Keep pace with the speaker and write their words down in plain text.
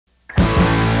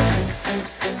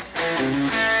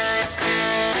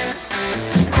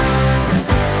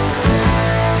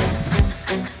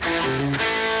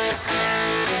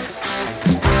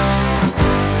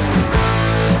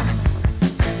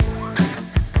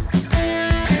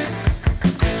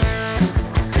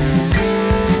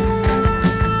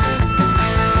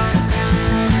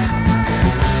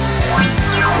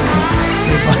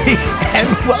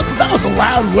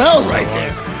well right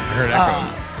there. I heard echoes.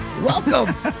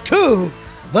 Welcome to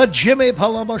the Jimmy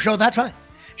Palumbo Show. That's right.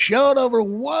 Show number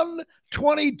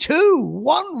 122.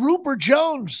 One Rupert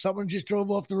Jones. Someone just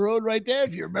drove off the road right there.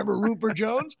 If you remember Rupert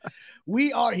Jones,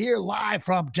 we are here live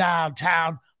from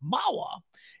downtown Mawa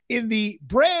in the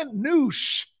brand new,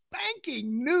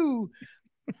 spanking new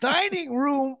dining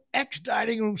room,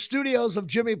 ex-dining room studios of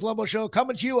Jimmy Palumbo Show,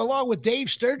 coming to you along with Dave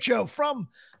Sturcho from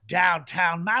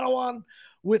downtown Matawan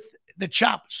with the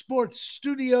Chop Sports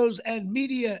Studios and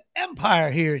Media Empire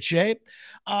here at Shea.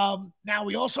 Now,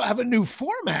 we also have a new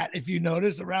format, if you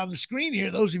notice, around the screen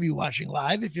here. Those of you watching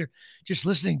live, if you're just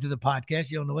listening to the podcast,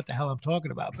 you don't know what the hell I'm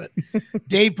talking about. But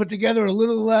Dave put together a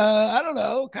little, I don't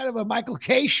know, kind of a Michael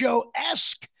K.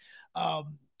 Show-esque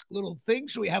little thing.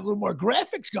 So we have a little more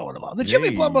graphics going on. The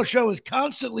Jimmy Palumbo Show is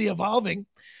constantly evolving.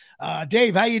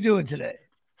 Dave, how you doing today?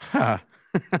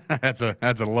 That's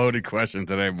a loaded question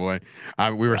today, boy.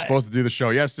 We were supposed to do the show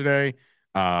yesterday,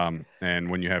 and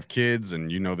when you have kids, and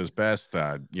you know this best,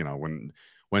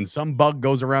 when some bug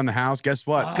goes around the house, guess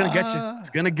what? It's gonna get you. It's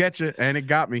gonna get you, and it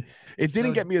got me. It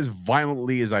didn't get me as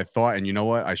violently as I thought, and you know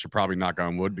what? I should probably knock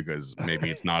on wood because maybe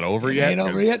it's not over yet. Ain't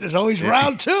over yet. There's always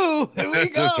round two. Here we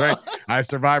go. That's right. I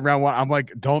survived round one. I'm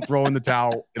like, don't throw in the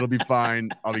towel. It'll be fine.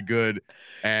 I'll be good.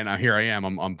 And here I am.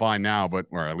 I'm fine now,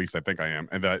 or at least I think I am.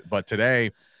 But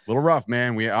today, a little rough,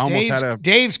 man.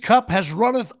 Dave's cup has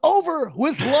runneth over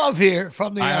with love here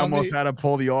from the. I almost had to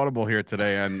pull the audible here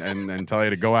today and tell you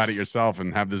to go at it yourself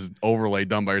and have this overlay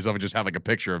done by yourself and just have like a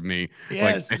picture of me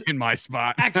like in my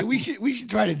spot. Actually, we should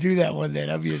try to do that one day.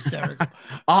 That'd be hysterical.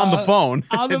 On the phone.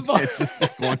 On the phone. It's just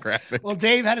like one graphic. Well,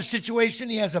 Dave had a situation.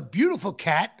 He has a beautiful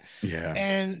cat. Yeah.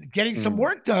 And getting some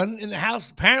work done in the house.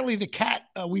 Apparently, the cat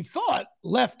we thought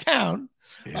left town.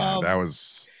 Yeah, that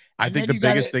was. I think the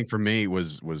biggest thing for me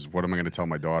was what am I going to tell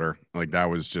my daughter? Like that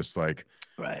was just like,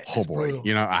 right. Oh boy,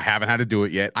 brutal. I haven't had to do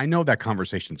it yet. I know that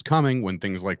conversation's coming when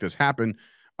things like this happen.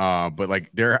 But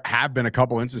like there have been a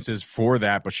couple instances for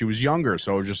that, but she was younger.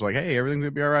 So it was just like, hey, everything's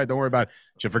gonna be all right. Don't worry about it.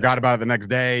 She forgot about it the next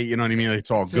day. You know what I mean?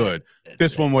 It's all good.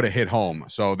 This one would have hit home.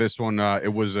 So this one,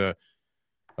 it was a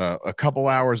couple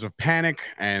hours of panic,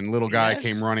 and little guy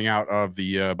came running out of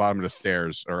the bottom of the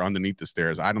stairs or underneath the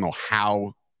stairs. I don't know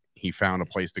how he found a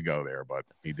place to go there, but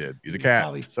he did. He's a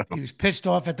cat. He was pissed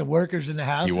off at the workers in the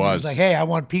house. He was like, hey, I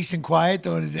want peace and quiet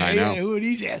during the day. I know. Who are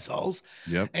these assholes?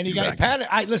 Yep. And he got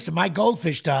panicked. Listen, my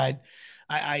goldfish died.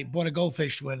 I bought a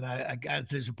goldfish when I got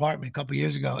into his apartment a couple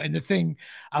years ago. And the thing,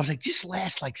 I was like, just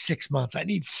last like 6 months. I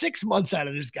need 6 months out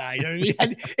of this guy. You know what I mean?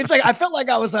 And it's like, I felt like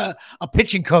I was a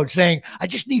pitching coach saying, I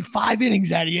just need 5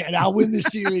 innings out of you and I'll win this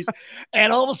series.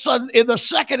 And all of a sudden, in the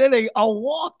second inning, a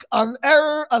walk, an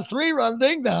error, a 3-run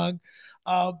ding dong.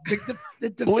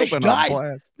 The fish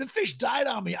died. The fish died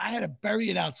on me. I had to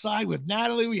bury it outside with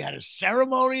Natalie. We had a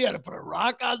ceremony. I had to put a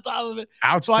rock on top of it.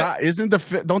 Outside,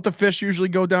 don't the fish usually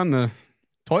go down the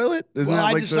toilet?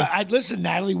 Listen,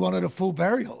 Natalie wanted a full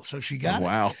burial, so she got it.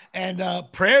 Wow.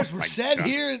 And prayers were said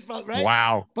here, right?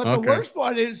 Wow. But the worst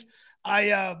part is,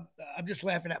 I'm just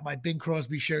laughing at my Bing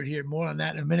Crosby shirt here. More on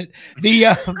that in a minute.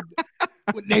 The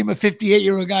name of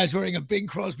 58-year-old guy's wearing a Bing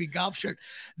Crosby golf shirt.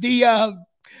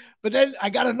 But then I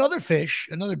got another fish,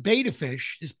 another beta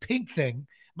fish, this pink thing.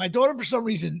 My daughter, for some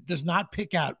reason, does not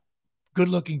pick out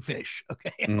good-looking fish.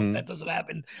 Okay, that doesn't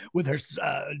happen with her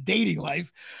dating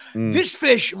life. This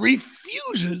fish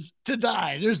refuses to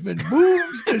die. There's been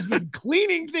moves. There's been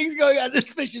cleaning things going on. This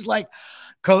fish is like,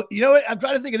 you know what? I'm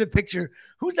trying to think of the picture.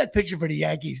 Who's that picture for the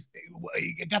Yankees?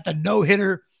 He got the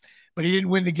no-hitter, but he didn't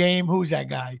win the game. Who's that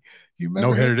guy? You remember?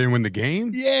 No-hitter didn't win the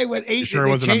game? Yeah, when 8. You sure it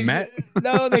wasn't a Met?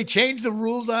 No, they changed the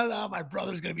rules on it. Oh, my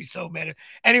brother's going to be so mad.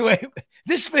 Anyway,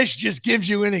 this fish just gives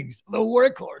you innings. The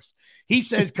workhorse. He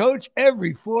says, Coach,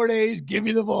 every 4 days, give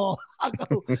me the ball. I'll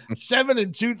go 7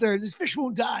 2/3. This fish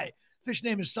won't die. Fish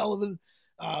name is Sullivan.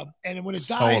 And when it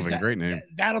dies, great name.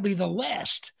 That'll be the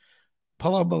last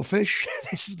Palumbo fish.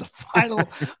 This is the final.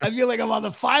 I feel like I'm on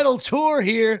the final tour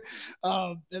here.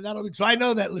 And that'll be, so I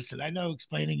know that. Listen, I know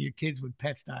explaining your kids when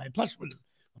pets die. Plus,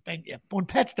 when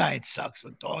pets die, it sucks.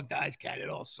 When dog dies, cat, it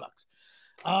all sucks.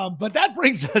 But that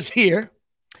brings us here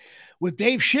with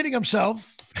Dave shitting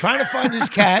himself, trying to find his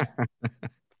cat.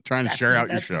 Trying to share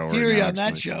out your show. That's the theory on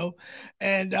that show.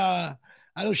 And I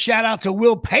know shout out to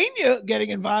Will Pena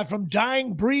getting involved from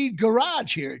Dying Breed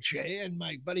Garage here at Shea and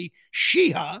my buddy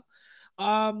Sheha.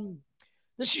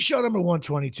 This is show number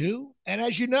 122. And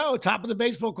as you know, top of the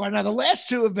baseball card. Now, the last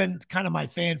two have been kind of my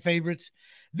fan favorites.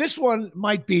 This one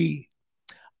might be,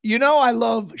 I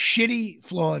love shitty,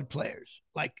 flawed players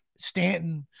like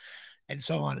Stanton and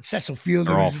so on. Cecil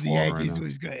Fielder of the Yankees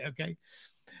was great. Okay.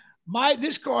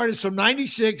 This card is from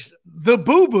 96, the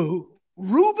boo-boo,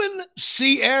 Ruben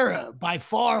Sierra, by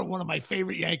far one of my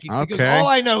favorite Yankees, because all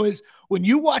I know is when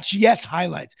you watch Yes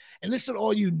highlights, and listen to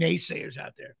all you naysayers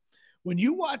out there, when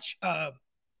you watch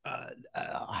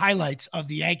highlights of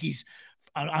the Yankees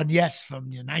on Yes from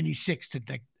 96 to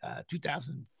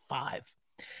 2005,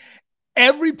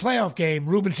 every playoff game,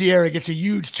 Ruben Sierra gets a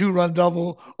huge 2-run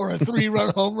double or a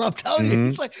 3-run home run. I'm telling you,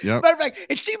 it's like, matter of fact,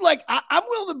 it seemed like I'm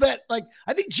willing to bet, like,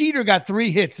 I think Jeter got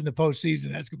 3 hits in the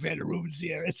postseason as compared to Ruben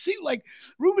Sierra. It seemed like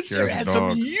Ruben Sierra had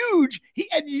he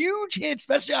had huge hits,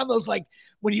 especially on those, like,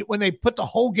 when they put the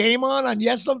whole game on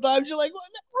Yes, sometimes you're like, well,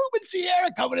 Ruben Sierra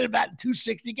coming in about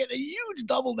 260, getting a huge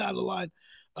double down the line.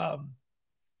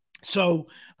 So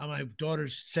my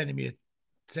daughter's sending me a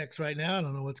text right now. I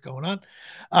don't know what's going on.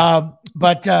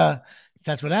 But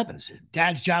that's what happens.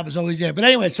 Dad's job is always there. But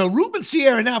anyway, so Ruben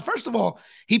Sierra, now, first of all,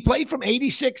 he played from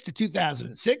 86 to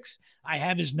 2006. I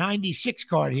have his 96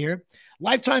 card here.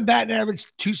 Lifetime batting average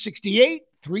 268,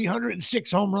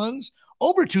 306 home runs,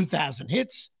 over 2,000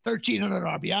 hits, 1,300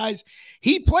 RBIs.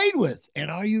 He played with,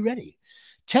 and are you ready?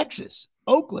 Texas,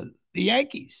 Oakland, the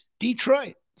Yankees,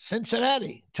 Detroit,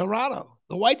 Cincinnati, Toronto,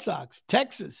 the White Sox,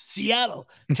 Texas, Seattle,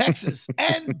 Texas,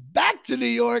 and back to New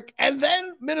York, and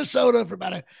then Minnesota for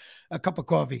about a cup of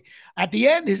coffee. At the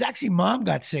end, his mom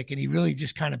got sick, and he really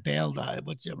just kind of bailed,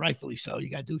 which rightfully so. You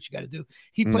got to do what you got to do.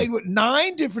 He played with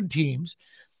 9 different teams,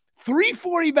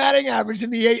 340 batting average in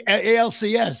the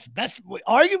ALCS.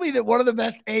 Arguably one of the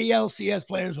best ALCS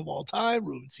players of all time,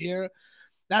 Ruben Sierra.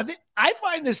 Now, I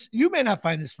find this, you may not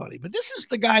find this funny, but this is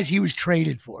the guys he was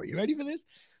traded for. You ready for this?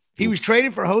 He was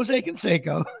traded for Jose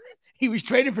Canseco. He was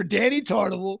traded for Danny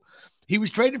Tartavel. He was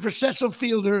traded for Cecil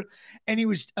Fielder. And he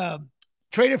was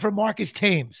traded for Marcus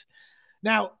Thames.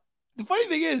 Now, the funny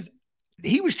thing is,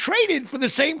 he was traded for the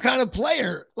same kind of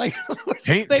player. Like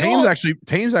Thames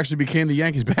actually became the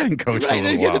Yankees batting coach. Right,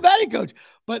 they get the batting coach.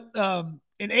 But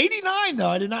in 89, though,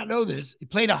 I did not know this. He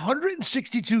played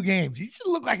 162 games. He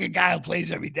still looked like a guy who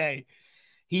plays every day.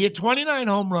 He hit 29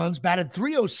 home runs, batted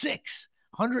 306.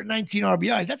 119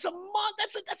 RBIs. That's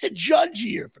a Judge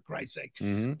year, for Christ's sake.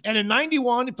 And in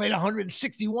 91, he played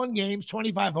 161 games,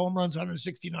 25 home runs,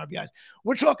 116 RBIs.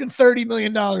 We're talking $30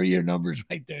 million a year numbers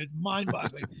right there.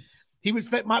 Mind-boggling. He was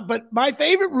but my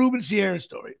favorite Ruben Sierra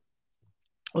story.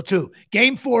 Well, 2.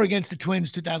 Game 4 against the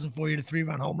Twins, 2004, he had a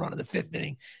 3-run home run in the 5th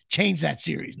inning. Changed that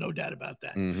series, no doubt about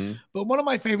that. But one of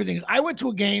my favorite things, I went to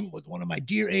a game with one of my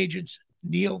dear agents,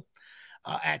 Neil,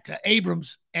 at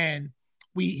Abrams, and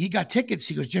he got tickets.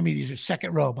 He goes, Jimmy, these are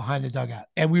second row behind the dugout.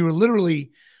 And we were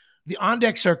literally, the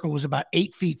on-deck circle was about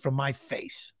 8 feet from my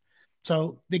face.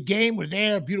 So the game, we're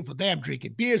there, beautiful day. I'm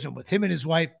drinking beers. I'm with him and his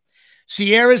wife.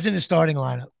 Sierra's in the starting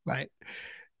lineup, right?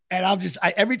 And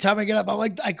every time I get up, I'm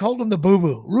like, I called him the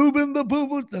boo-boo. Ruben the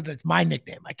boo-boo. That's my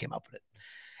nickname. I came up with it.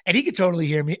 And he could totally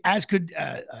hear me, as could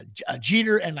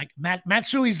Jeter, and like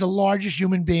Matsui's the largest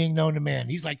human being known to man.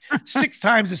 He's like 6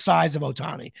 times the size of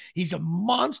Ohtani. He's a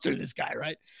monster, this guy,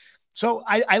 right? So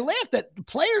I laughed that the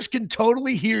players can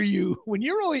totally hear you when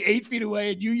you're only 8 feet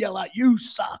away and you yell out, "You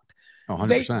suck."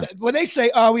 100%. When they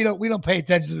say, "Oh, we don't pay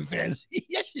attention to the fans,"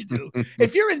 yes, you do.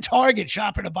 If you're in Target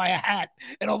shopping to buy a hat,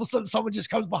 and all of a sudden someone just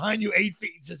comes behind you 8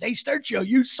 feet and says, "Hey, Sturcio,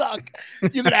 you suck,"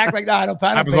 you're gonna act like, "No, I don't."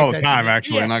 Happens all the time,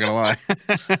 actually. Yeah. I'm not gonna lie.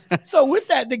 So with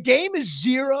that, the game is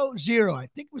 0-0. I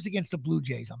think it was against the Blue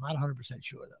Jays. I'm not 100%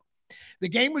 sure though. The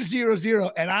game was 0-0,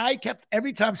 and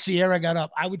every time Sierra got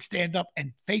up, I would stand up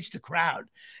and face the crowd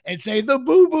and say, "The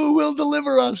boo-boo will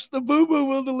deliver us. The boo-boo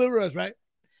will deliver us." Right?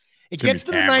 It gets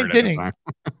to the 9th inning.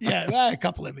 Yeah, a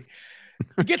couple of me.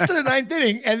 It gets to the 9th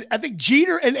inning, and I think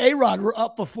Jeter and A-Rod were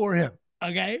up before him.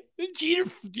 Okay? Jeter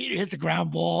hits a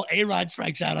ground ball. A-Rod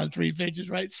strikes out on 3 pitches,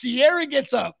 right? Sierra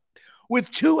gets up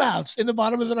with 2 outs in the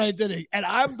bottom of the 9th inning, and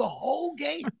I'm the whole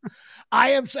game.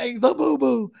 I am saying, the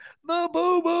boo-boo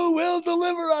will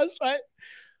deliver us, right?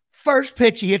 First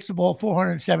pitch, he hits the ball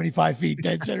 475 feet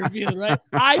dead center field, right?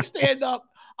 I stand up.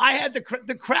 I had the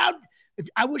crowd.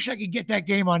 I wish I could get that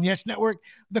game on Yes Network.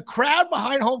 The crowd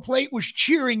behind home plate was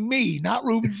cheering me, not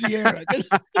Ruben Sierra.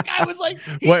 The guy was like,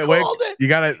 called it. You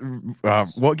got it.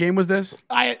 What game was this?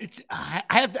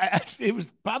 It was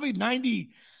probably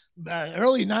 90,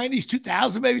 early 90s,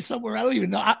 2000, maybe somewhere. I don't even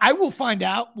know. I will find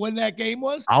out when that game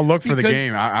was. I'll look for the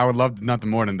game. I would love nothing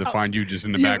more than to find you just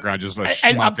in the background, just like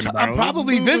schmucking about. I'm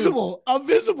probably visible. I'm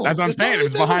visible. That's what I'm saying. If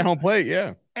it's behind home plate,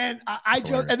 yeah. And I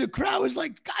just, and the crowd was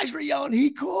like, guys were yelling, "He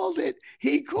called it.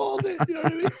 He called it." You know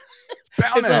what I mean? It's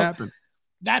bound to happen.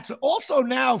 That's also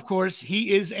now, of course,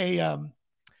 he is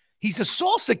He's a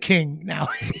salsa king now.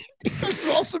 He does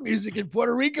salsa music in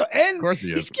Puerto Rico, and Of course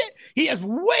he is. He has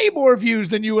way more views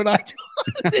than you and I do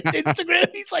on Instagram.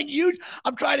 He's like huge.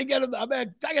 I'm trying to get him. I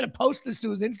got to post this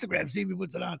to his Instagram, see if he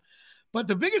puts it on. But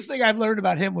the biggest thing I've learned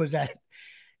about him was that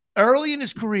early in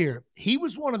his career, he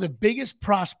was one of the biggest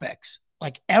prospects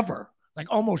like ever, like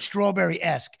almost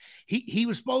Strawberry-esque. He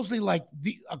was supposedly like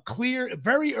a clear,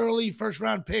 very early first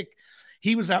round pick.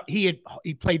 He was out. He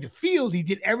played the field. He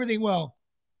did everything well.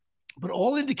 But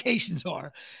all indications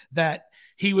are that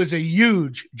he was a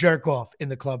huge jerk off in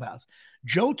the clubhouse.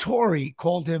 Joe Torre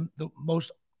called him the most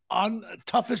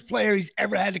toughest player he's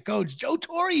ever had to coach. Joe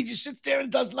Torre, he just sits there and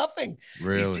does nothing.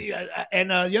 Really?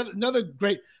 Another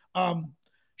great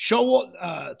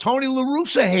show. Tony La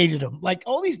Russa hated him. Like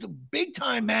all these big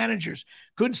time managers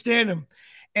couldn't stand him,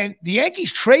 and the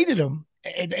Yankees traded him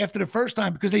after the first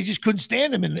time because they just couldn't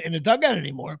stand him in the dugout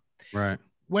anymore. Right.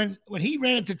 When he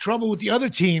ran into trouble with the other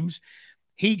teams,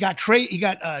 he got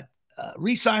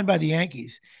re-signed by the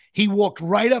Yankees. He walked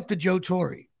right up to Joe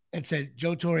Torre and said,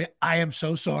 "Joe Torre, I am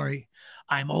so sorry.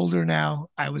 I'm older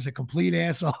now. I was a complete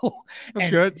asshole." That's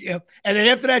good. Yeah. And then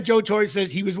after that, Joe Torre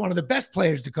says he was one of the best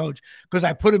players to coach because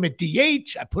I put him at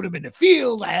DH, I put him in the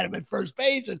field, I had him at first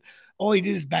base, and all he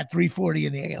did is bat 340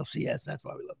 in the ALCS. That's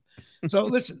why we love him. So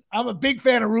listen, I'm a big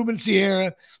fan of Ruben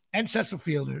Sierra and Cecil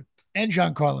Fielder and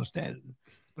Giancarlo Stanton.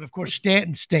 But of course,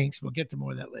 Stanton stinks. We'll get to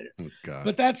more of that later. Oh, God.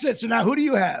 But that's it. So now, who do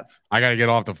you have? I got to get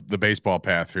off the baseball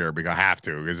path here because I have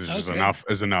to, because it's just enough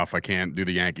is enough. I can't do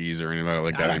the Yankees or anybody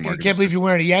like that anymore. I can't believe you're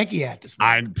wearing a Yankee hat this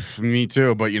morning. Me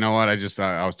too. But you know what?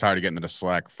 I was tired of getting into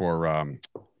slack for.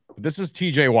 This is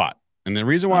T.J. Watt, and the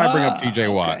reason why I bring up T.J.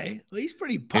 Watt, well, he's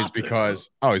pretty popular, is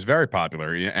because he's very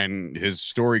popular, and his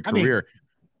storied career.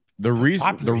 The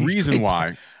reason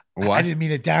why. What? I didn't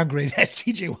mean to downgrade that.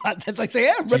 TJ Watt. That's like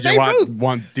saying, TJ Watt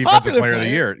won Defensive Player of the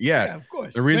Year. Yeah, of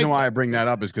course. The reason why I bring that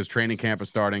up is because training camp is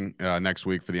starting next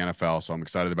week for the NFL, so I'm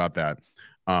excited about that.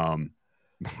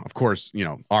 Of course,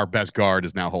 our best guard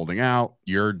is now holding out.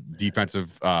 Your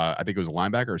defensive, I think it was a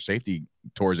linebacker or safety,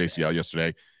 tore his ACL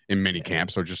yesterday in mini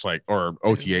camp, so just like or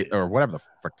OTA or whatever the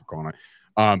frick they're calling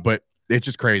it. But it's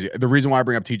just crazy. The reason why I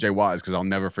bring up TJ Watt is because I'll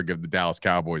never forgive the Dallas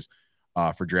Cowboys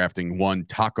for drafting one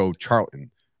Taco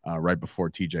Charlton. Right before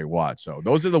TJ Watt. So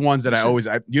those are the ones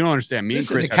that you don't understand. Me and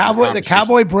Chris, the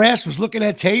Cowboy brass was looking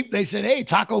at tape. They said, "Hey,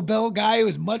 Taco Bell guy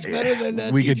was much better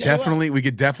than we could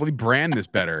definitely brand this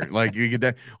better. Like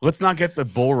let's not get the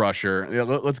bull rusher.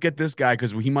 Let's get this guy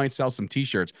because he might sell some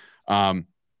t-shirts. Now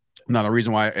the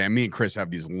reason why me and Chris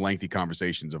have these lengthy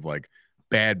conversations of like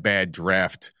bad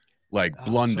draft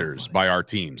blunders by our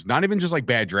teams. Not even just like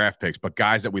bad draft picks, but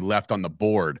guys that we left on the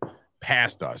board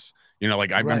past us.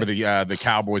 I remember the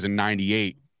Cowboys in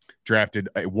 '98 drafted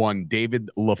one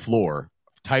David LaFleur,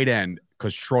 tight end,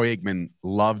 because Troy Aikman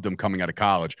loved him coming out of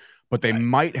college. But they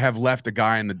might have left a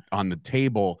guy on the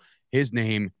table. His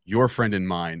name, your friend and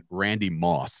mine, Randy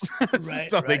Moss.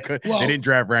 They didn't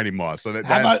draft Randy Moss. So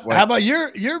how about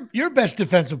your best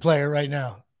defensive player right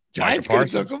now? Giants could have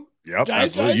took him. Yep,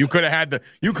 absolutely. You could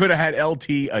have had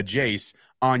LT Jace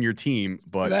on your team,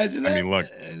 but I mean, look,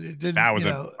 that was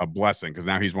a blessing because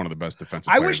now he's one of the best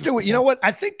defensive players. I wish there were, you know what?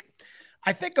 I think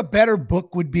a better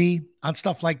book would be on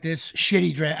stuff like this.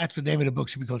 Shitty draft. That's the name of the book,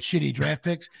 should be called Shitty Draft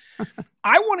Picks.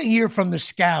 I want to hear from the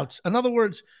scouts. In other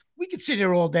words, we could sit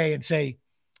here all day and say,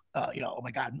 oh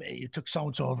my God, you took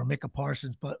so-and-so over Micah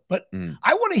Parsons. But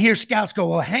I want to hear scouts go,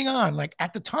 well, hang on. Like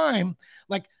at the time,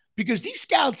 because these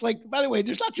scouts, by the way,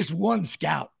 there's not just one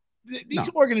scout.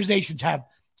 These organizations have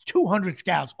 200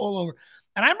 scouts all over.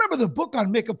 And I remember the book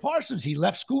on Micah Parsons. He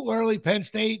left school early, Penn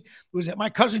State. Was it my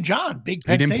cousin John, big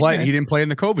Penn State fan. He didn't play in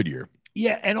the COVID year.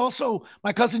 Yeah, and also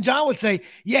my cousin John would say,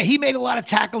 yeah, he made a lot of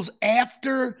tackles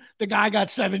after the guy got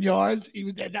 7 yards.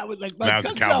 That was like that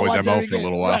was the Cowboys' MO for a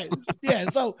little while. Right. Yeah,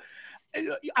 so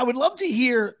I would love to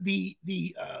hear the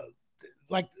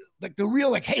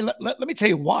real, hey, let me tell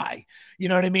you why. You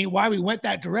know what I mean? Why we went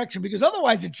that direction? Because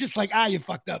otherwise it's just like, you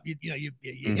fucked up. You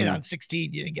hit on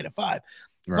 16, you didn't get a 5.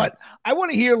 Right. But I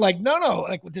want to hear no,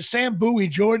 with the Sam Bowie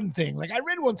Jordan thing. I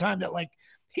read one time that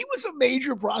he was a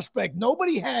major prospect.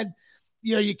 Nobody had,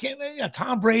 you can't,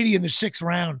 Tom Brady in the 6th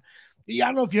round. I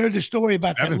don't know if you heard the story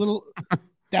about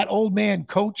that old man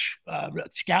coach,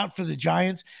 scout for the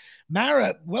Giants.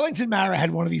 Wellington Mara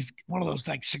had one of those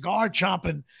cigar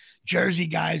chomping Jersey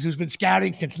guys who's been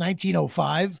scouting since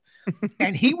 1905.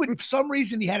 And he would, for some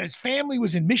reason, his family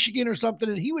was in Michigan or something.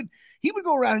 And he would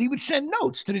go around and he would send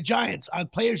notes to the Giants on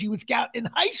players he would scout in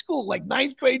high school, like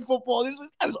 9th grade football.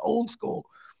 That was old school.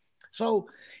 So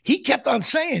he kept on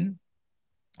saying,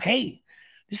 hey,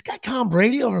 this guy Tom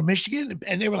Brady over Michigan.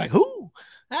 And they were like, who?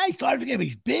 He started the game.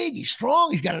 He's big. He's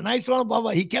strong. He's got a nice arm, blah,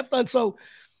 blah. He kept on. So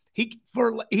he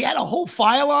had a whole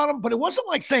file on him, but it wasn't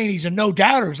like saying he's a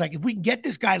no-doubter. It was like, if we can get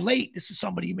this guy late, this is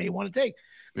somebody you may want to take.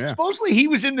 Yeah. Supposedly he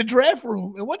was in the draft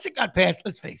room, and once it got past,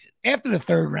 let's face it, after the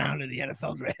third round of the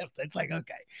NFL draft, it's like,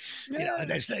 okay,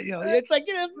 they say, it's like,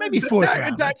 maybe fourth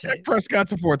round. Dak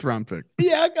Prescott's a fourth-round pick.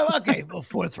 Yeah, okay, well,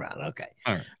 fourth round, okay.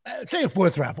 All right. Say a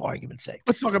fourth round for argument's sake.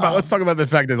 Let's talk about the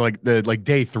fact that like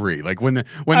day 3, like when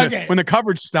the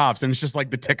coverage stops and it's just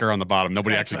like the ticker on the bottom,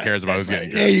 nobody actually cares about who's getting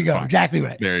drafted. There you go, exactly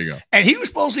right. There you go. And he was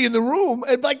supposedly in the room,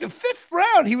 and like the 5th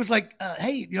round, he was like,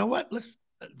 "Hey, you know what?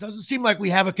 Doesn't seem like we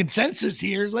have a consensus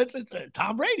here. Let's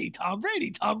Tom Brady.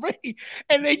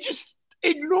 And they just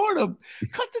ignored him.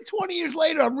 Cut to 20 years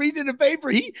later, I'm reading the paper.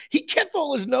 He kept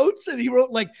all his notes and he wrote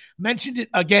mentioned it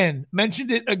again.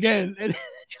 And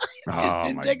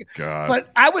oh my God.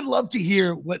 But I would love to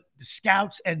hear what the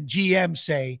scouts and GM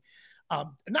say.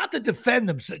 Not to defend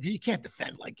them. So you can't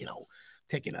defend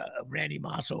taking a Randy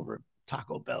Moss over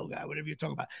Taco Bell guy, whatever you're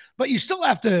talking about. But you still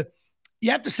have to. You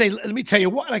have to say, let me tell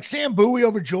you what, like Sam Bowie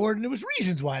over Jordan, there was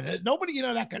reasons why nobody,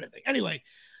 that kind of thing. Anyway,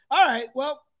 all right,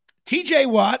 well, TJ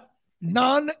Watt,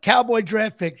 non-Cowboy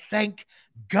draft pick, thank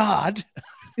God.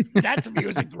 That to me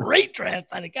was a great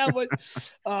draft by the Cowboys.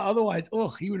 Otherwise,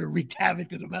 he would have wreaked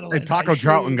havoc in the Meadowlands. And Taco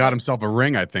Troutman got himself a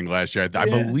ring, I think, last year. I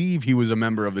believe he was a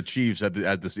member of the Chiefs at the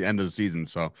end of the season.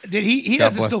 So did he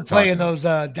doesn't still play in those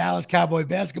Dallas Cowboy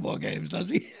basketball games, does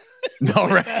he? No,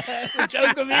 right.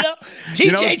 Joe Camino.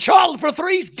 TJ Charles for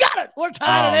threes. Got it. We're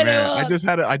tired of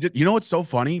it. I just, what's so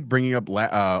funny? Bringing up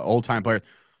old time players.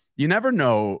 You never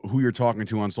know who you're talking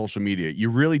to on social media.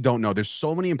 You really don't know. There's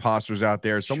so many imposters out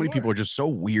there. So many people are just so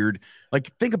weird.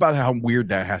 Like, think about how weird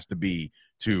that has to be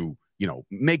to,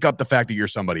 make up the fact that you're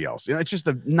somebody else. It's just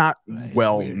not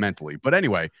weird mentally. But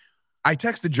anyway, I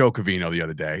texted Joe Covino the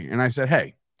other day and I said,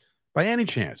 hey, by any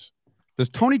chance,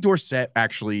 does Tony Dorsett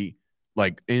actually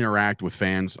interact with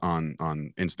fans on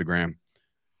Instagram?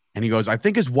 And he goes, I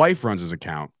think his wife runs his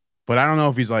account, but I don't know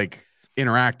if he's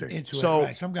interacting.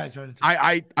 Some guys are.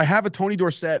 I have a Tony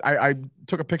Dorsett. I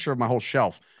took a picture of my whole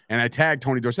shelf and I tagged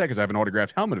Tony Dorsett because I have an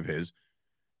autographed helmet of his.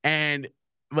 And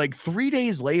 3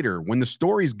 days later, when the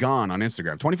story's gone on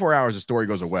Instagram, 24 hours, the story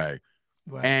goes away.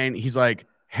 Right. And he's like,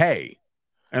 hey.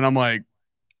 And I'm like,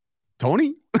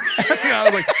 Tony? I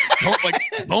was like,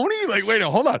 Tony? Wait,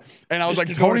 hold on. And I was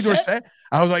like, Tony Dorsett?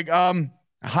 I was like,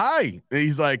 hi. And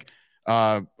he's like,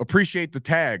 appreciate the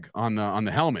tag on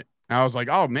the helmet. And I was like,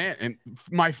 oh man. And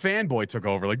my fanboy took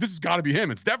over. This has got to be him.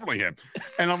 It's definitely him.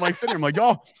 And I'm sitting there, I'm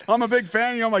oh, I'm a big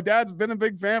fan. My dad's been a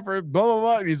big fan for blah, blah,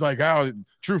 blah. And he's like, oh,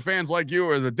 true fans like you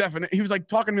are the definite. He was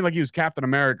talking to me like he was Captain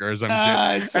America or some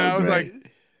shit. And I was like,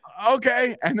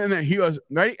 okay. And then he goes,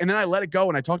 ready? And then I let it go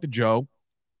and I talked to Joe.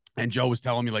 And Joe was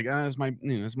telling me this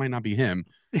might not be him.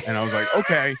 And I was like,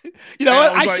 okay.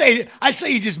 What? I say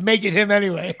you just make it him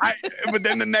anyway. But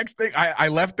then the next thing, I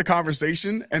left the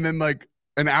conversation, and then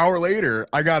an hour later,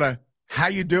 I got a how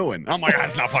you doing? I'm like,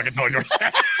 that's not fucking Tony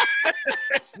Dorsett.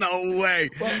 There's no way.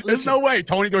 Well, there's no way.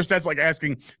 Tony Dorsett's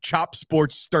asking Chop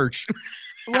Sports Sturch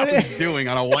how he's doing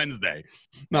on a Wednesday.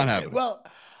 Not happening. Well,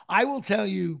 I will tell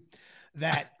you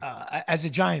that as a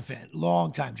Giant fan,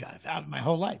 long-time Giant fan, my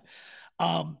whole life.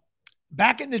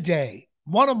 Back in the day,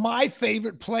 one of my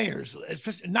favorite players,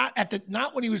 not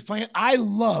when he was playing, I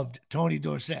loved Tony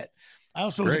Dorsett. I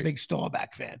also was a big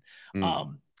Staubach fan,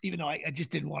 even though I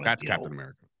just didn't want to. That's Captain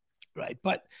America. Right.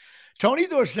 But Tony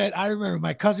Dorsett, I remember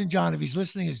my cousin John, if he's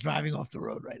listening, is driving off the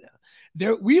road right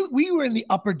now. We were in the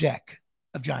upper deck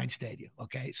of Giant Stadium,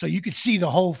 okay? So you could see the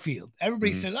whole field.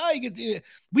 Everybody said, oh, you could.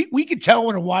 We could tell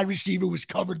when a wide receiver was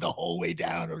covered the whole way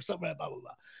down or something, blah, blah,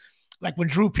 blah. Like when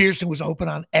Drew Pearson was open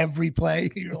on every play,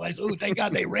 you realize, oh, thank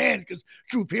God they ran because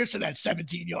Drew Pearson had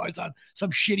 17 yards on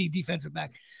some shitty defensive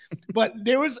back. But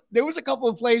there was a couple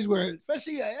of plays where,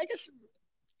 especially, I guess,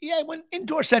 when in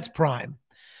Dorsett's prime,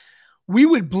 we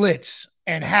would blitz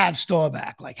and have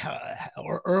Staubach,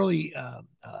 or early,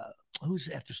 who's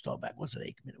after Staubach? Wasn't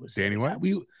Aikman? It was Danny White?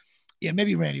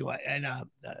 Maybe Randy White. And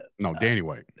no, Danny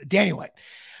White. Danny White.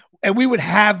 And we would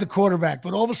have the quarterback,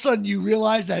 but all of a sudden you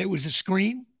realize that it was a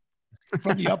screen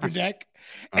from the upper deck.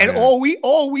 And all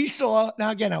we saw, now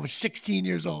again, I was 16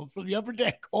 years old, from the upper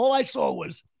deck, all I saw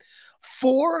was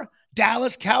 4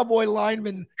 Dallas Cowboy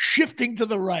linemen shifting to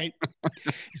the right.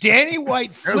 Danny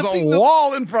White flipping There's a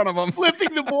wall in front of him.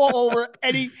 Flipping the ball over,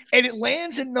 and it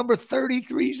lands in number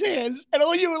 33's hands. And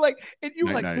all you were like, oh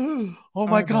my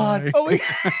God. Oh my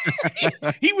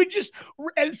God. He would just,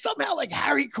 and somehow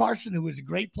Harry Carson, who was a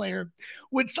great player,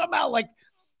 would somehow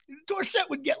Dorsett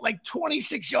would get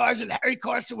 26 yards and Harry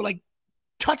Carson would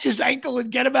touch his ankle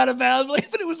and get him out of bounds.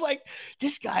 But it was like,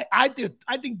 this guy, I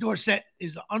think Dorsett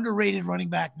is an underrated running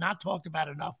back, not talked about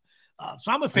enough.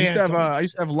 So I'm a fan. I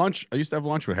used to have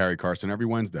lunch with Harry Carson every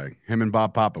Wednesday. Him and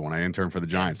Bob Papa when I interned for the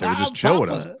Giants. They would just chill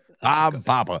with us. Bob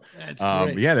Papa.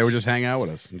 Yeah, they would just hang out with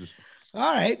us.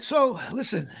 All right. So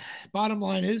listen, bottom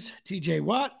line is TJ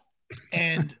Watt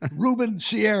and Ruben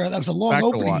Sierra. That was a long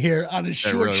opening here on this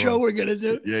short really show we're going to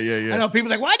do. Yeah. I know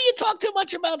people are like, why do you talk too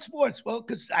much about sports? Well,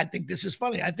 because I think this is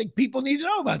funny. I think people need to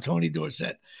know about Tony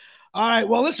Dorsett. All right.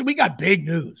 Well, listen, we got big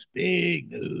news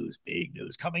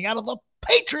coming out of the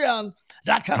Patreon.com.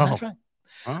 That's right.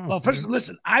 Well, first,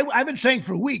 listen, I've been saying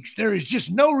for weeks, there is just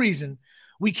no reason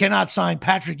we cannot sign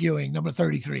Patrick Ewing, number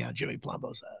 33 on Jimmy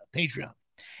Palumbo's Patreon.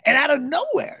 And out of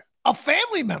nowhere, a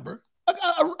family member,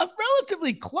 a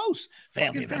relatively close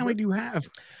family member. Family do you have?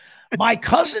 My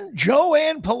cousin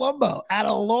Joanne Palumbo out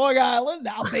of Long Island,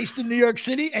 now based in New York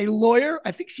City, a lawyer.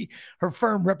 I think her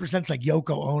firm represents like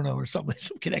Yoko Ono or something,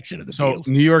 some connection to the Beatles.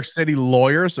 New York City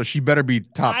lawyer, so she better be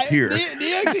top tier.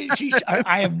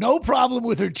 I have no problem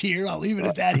with her tier. I'll leave it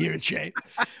at that here at Shay.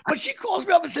 But she calls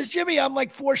me up and says, Jimmy, I'm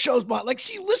like 4 shows behind. Like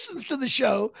she listens to the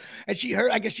show and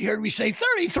I guess she heard me say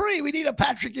 33. We need a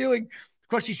Patrick Ewing. Of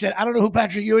course, she said, I don't know who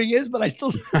Patrick Ewing is, but I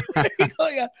still.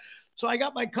 So I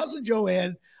got my cousin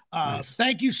Joanne. Nice.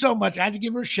 Thank you so much. I had to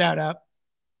give her a shout out.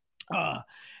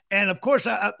 And of course,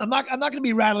 I'm not going to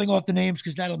be rattling off the names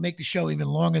because that'll make the show even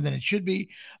longer than it should be.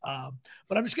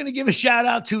 But I'm just going to give a shout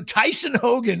out to Tyson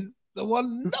Hogan, the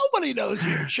one nobody knows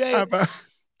here, Shay.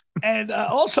 And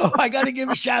also, I got to give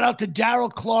a shout out to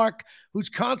Daryl Clark, who's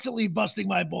constantly busting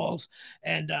my balls.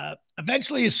 And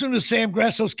eventually, as soon as Sam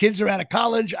Grasso's kids are out of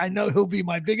college, I know he'll be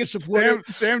my biggest supporter.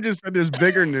 Sam just said there's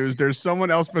bigger news. There's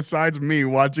someone else besides me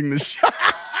watching the show.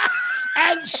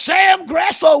 And Sam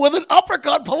Grasso with an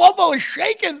uppercut. Palumbo is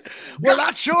shaking. We're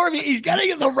not sure if he's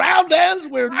getting in the round ends.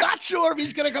 We're not sure if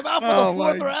he's going to come out for the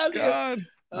 4th round. God.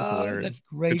 That's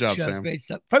great. Good job, stuff. Sam. Great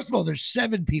stuff. First of all, there's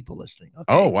 7 people listening. Okay?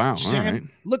 Oh, wow. Sam, all right.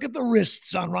 Look at the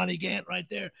wrists on Ronnie Gant right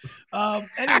there.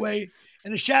 Anyway,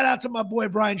 and a shout out to my boy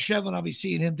Brian Shevlin. I'll be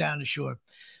seeing him down the shore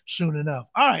soon enough.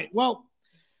 All right. Well,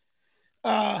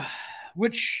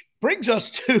 which brings us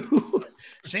to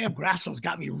Sam Grasso's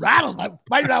got me rattled. I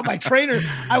might out my trainer.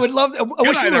 I would love to.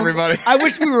 Everybody. I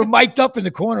wish we were mic'd up in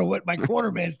the corner. What my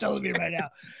corner man's telling me right now.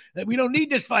 That we don't need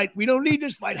this fight. We don't need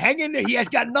this fight. Hang in there. He has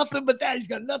got nothing but that. He's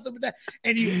got nothing but that.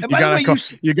 And you gotta call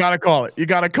it. You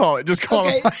gotta call it. Just call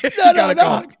it.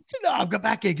 No, I'll go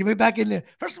back in. Give me back in there.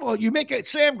 First of all, you make it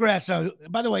Sam Grasso.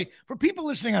 By the way, for people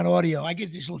listening on audio, I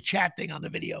get this little chat thing on the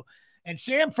video. And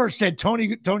Sam first said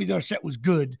Tony Dorsett was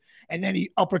good, and then he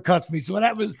uppercuts me. So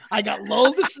that was I got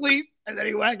lulled to sleep, and then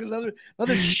he whacked another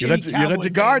shitty you let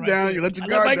your guard down. You let your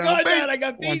guard down. I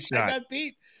got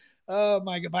beat. Oh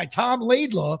my God! By Tom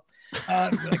Laidlaw.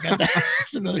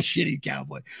 That's another shitty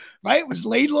cowboy, right? Was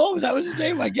Laidlaw? Was that his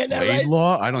name? Am I getting that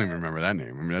Laidlaw? Right? I don't even remember that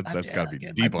name. I mean, that's got to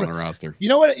be deep on the roster. You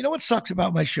know what sucks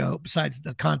about my show besides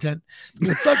the content?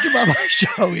 What sucks about my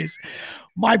show is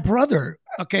my brother.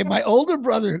 Okay, my older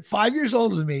brother, 5 years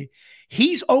older than me.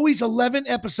 He's always 11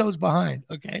 episodes behind.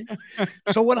 Okay.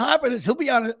 So what happened is he'll be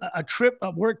on a trip,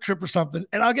 a work trip or something,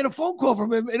 and I'll get a phone call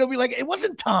from him, and it'll be like, it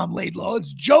wasn't Tom Laidlaw,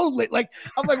 it's Joe Like,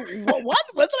 I'm like, what?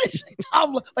 What did I say?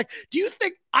 Tom? Like, do you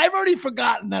think I've already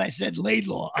forgotten that I said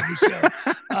Laidlaw on the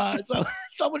show? So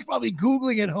someone's probably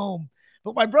Googling at home.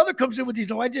 But my brother comes in with these,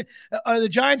 the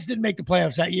Giants didn't make the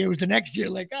playoffs that year. It was the next year.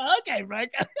 Like, okay,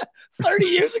 Frank, 30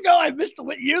 years ago, I missed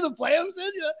what year the playoffs in.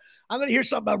 I'm going to hear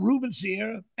something about Ruben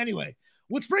Sierra. Anyway,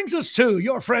 which brings us to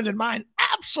your friend and mine,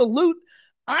 Absolute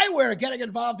Eyewear, getting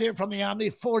involved here from the Omni,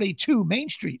 42 Main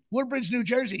Street, Woodbridge, New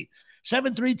Jersey,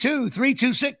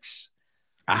 732-326.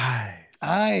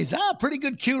 Eyes. Pretty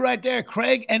good cue right there.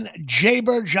 Craig and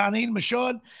Jaybird, Janine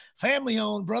Michaud,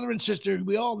 family-owned, brother and sister.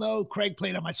 We all know Craig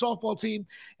played on my softball team,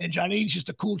 and Janine's just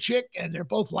a cool chick, and they're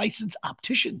both licensed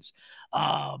opticians.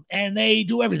 And they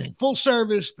do everything. Full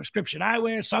service, prescription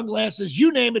eyewear, sunglasses,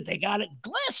 you name it, they got it.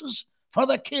 Glasses for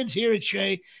the kids here at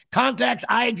Shea. Contacts,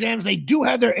 eye exams. They do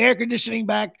have their air conditioning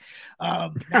back.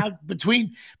 Now,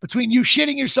 between you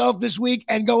shitting yourself this week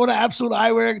and going to Absolute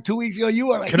Eyewear 2 weeks ago,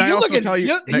 you are like, can I also tell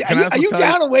you? Are you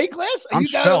down a weight class? I'm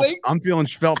svelte. I'm feeling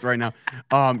svelte right now.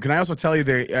 Can I also tell you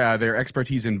their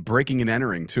expertise in breaking and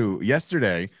entering too?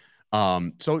 Yesterday,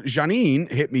 so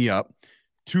Janine hit me up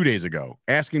 2 days ago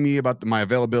asking me about my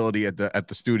availability at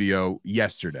the studio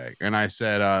yesterday. And I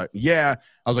said, yeah,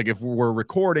 I was like, if we're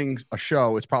recording a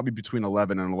show, it's probably between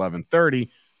 11 and 11:30.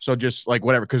 So just like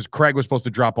whatever, because Craig was supposed to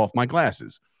drop off my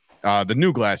glasses, the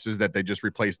new glasses that they just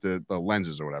replaced the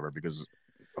lenses or whatever, because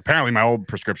apparently my old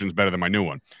prescription is better than my new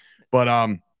one.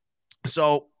 But,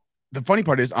 so the funny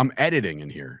part is I'm editing in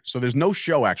here, so there's no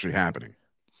show actually happening.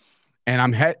 And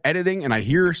I'm editing, and I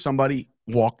hear somebody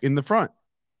walk in the front,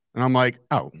 and I'm like,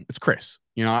 "Oh, it's Chris."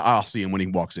 You know, I'll see him when he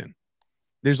walks in.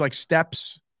 There's like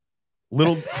steps,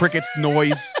 little crickets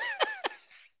noise.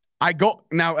 I go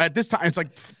now at this time. It's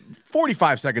like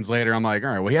 45 seconds later. I'm like,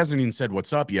 "All right, well, he hasn't even said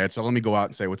what's up yet, so let me go out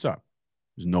and say what's up."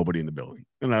 There's nobody in the building,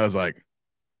 and I was like,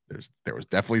 there was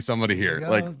definitely somebody here.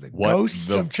 Like the what ghosts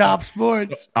of Chop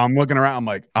Sports. I'm looking around. I'm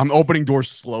like, I'm opening doors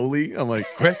slowly. I'm like,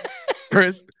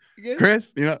 Chris,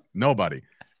 you know, nobody.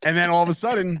 And then all of a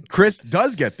sudden, Chris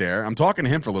does get there. I'm talking to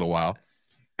him for a little while,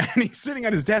 and he's sitting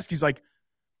at his desk. He's like,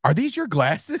 "Are these your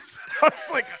glasses?" I was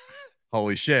like,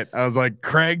 holy shit. I was like,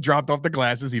 Craig dropped off the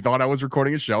glasses. He thought I was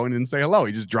recording a show and didn't say hello.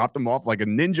 He just dropped them off like a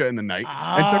ninja in the night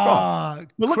and took off.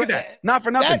 But look at that. Not for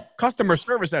nothing. Customer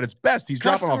service at its best. He's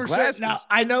dropping off glasses. Now,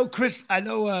 I know, Chris,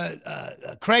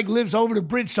 Craig lives over the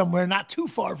bridge somewhere, not too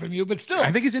far from you, but still.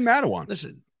 I think he's in Mattawan.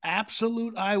 Listen,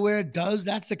 Absolute Eyewear does.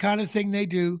 That's the kind of thing they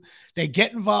do. They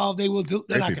get involved. They will do.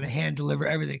 They're not going to hand deliver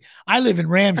everything. I live in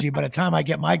Ramsey by the time I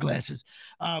get my glasses.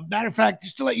 Matter of fact,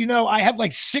 just to let you know, I have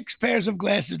like 6 pairs of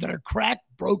glasses that are cracked,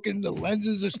 broken. The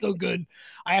lenses are still good.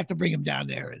 I have to bring him down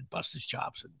there and bust his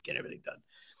chops and get everything done.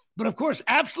 But of course,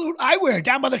 Absolute Eyewear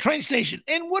down by the train station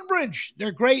in Woodbridge.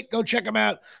 They're great. Go check them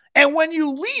out. And when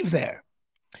you leave there,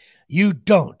 you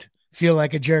don't feel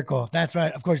like a jerk off. That's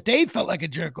right. Of course, Dave felt like a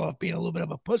jerk off being a little bit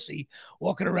of a pussy,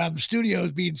 walking around the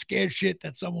studios, being scared shit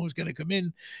that someone was going to come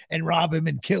in and rob him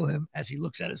and kill him as he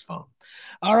looks at his phone.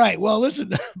 All right. Well,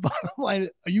 listen, bottom line,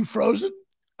 are you frozen?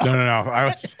 No.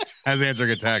 I was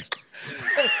answering a text.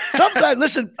 Sometimes,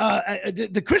 listen,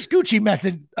 the Chris Gucci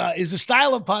method is a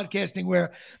style of podcasting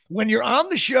where when you're on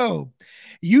the show,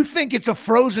 you think it's a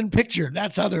frozen picture.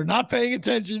 That's how they're not paying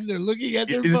attention. They're looking at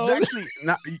their phone. It's actually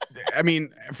not. I mean,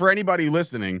 for anybody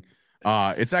listening,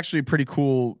 it's actually a pretty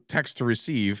cool text to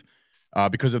receive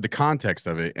because of the context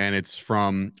of it. And it's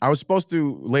from, I was supposed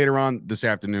to later on this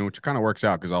afternoon, which kind of works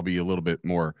out because I'll be a little bit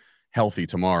more healthy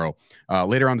tomorrow.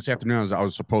 Later on this afternoon, I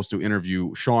was supposed to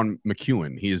interview Sean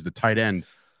McEwen. He is the tight end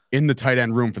in the tight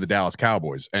end room for the Dallas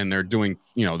Cowboys. And they're doing,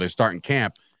 they're starting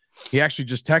camp. He actually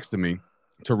just texted me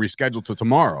to reschedule to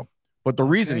tomorrow. But the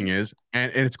reasoning is,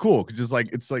 and it's cool because it's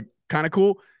like kind of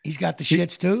cool. He's got the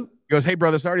shits too. He goes, "Hey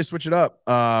brother, sorry to switch it up.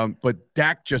 But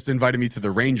Dak just invited me to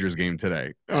the Rangers game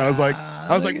today." And I was like,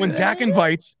 when Dak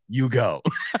invites, you go.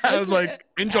 I was like,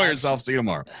 enjoy yourself. See you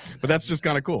tomorrow. But that's just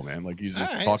kind of cool, man. Like he's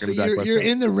just talking to Dak. You're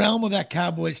in the realm of that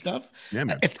Cowboy stuff. Yeah,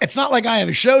 man. It's not like I have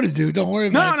a show to do. Don't worry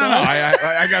about it. No.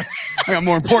 I got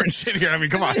more important shit here. I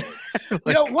mean, come on.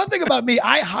 One thing about me,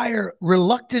 I hire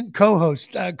reluctant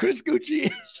co-hosts. Chris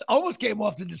Gucci almost came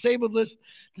off the disabled list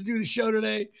to do the show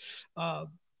today.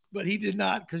 But he did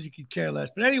not because he could care less.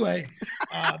 But anyway,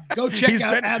 go check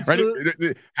out Absolute.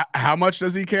 Right, how much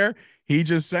does he care? He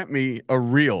just sent me a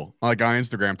reel like on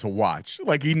Instagram to watch.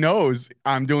 Like he knows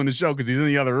I'm doing the show because he's in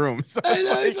the other room. So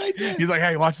he's like,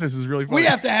 "Hey, watch this. This is really funny." We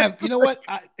have to have. You know what?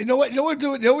 We're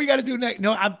doing. You know what we got to do next?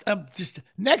 No, I'm just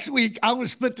next week. I'm going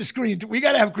to split the screen. We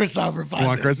got to have Chris on for 5 minutes. You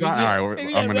want Chris on? All right,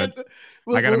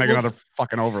 I got to make another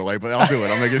fucking overlay, but I'll do it.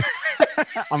 I'll make it.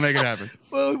 I'll make it happen.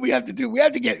 Well, we have to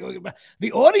get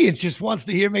the audience just wants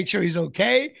to make sure he's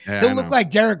okay. Yeah, he'll look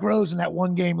like Derrick Rose in that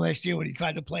one game last year when he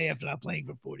tried to play after not playing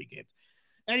for 40 games.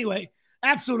 Anyway,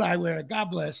 Absolute Eyewear. God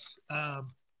bless.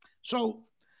 So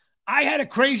I had a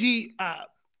crazy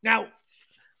now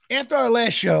after our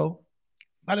last show.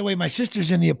 By the way, my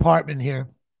sister's in the apartment here,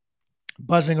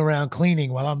 buzzing around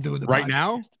cleaning while I'm doing the right podcast.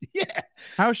 Now. Yeah.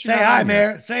 How's she? Say hi,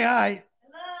 Mare. Say hi.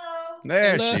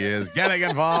 There she is, getting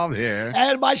involved here.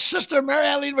 And my sister, Mary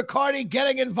Eileen McCarty,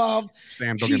 getting involved.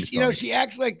 Sam, don't get me started. She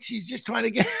acts like she's just trying to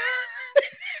get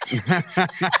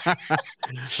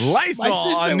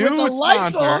Lysol, a new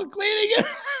sponsor. Lysol cleaning it.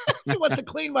 She wants to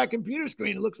clean my computer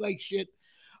screen. It looks like shit.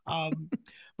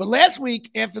 But last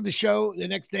week after the show, the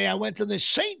next day, I went to the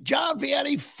St. John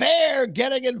Vianney Fair,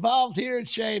 getting involved here in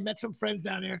Shea. Met some friends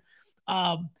down there.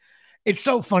 It's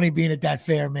so funny being at that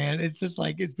fair, man. It's just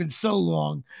like, it's been so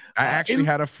long. I actually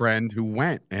had a friend who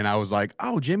went and I was like,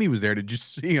 "Oh, Jimmy was there. Did you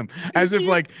see him?" As if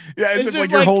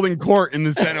you're holding court in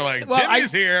the center. Like, well,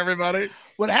 Jimmy's here, everybody.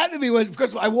 What happened to me was,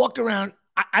 because I walked around,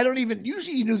 I don't even,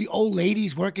 usually you knew the old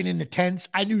ladies working in the tents.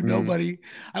 I knew nobody.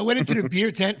 I went into the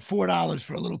beer tent, $4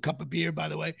 for a little cup of beer, by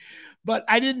the way. But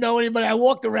I didn't know anybody. I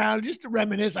walked around just to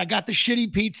reminisce. I got the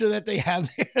shitty pizza that they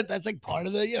have there. That's like part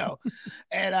of the,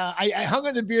 And I hung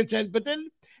in the beer tent. But then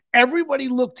everybody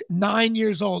looked 9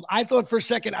 years old. I thought for a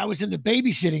second I was in the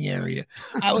babysitting area.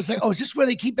 I was like, "Oh, is this where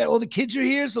they keep it? All the kids are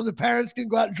here so the parents can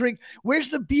go out and drink. Where's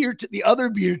the beer, the other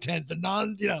beer tent, the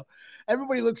non,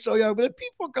 Everybody looks so young. But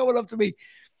people are coming up to me.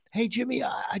 hey, Jimmy,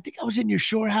 I think I was in your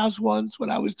shore house once when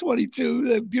I was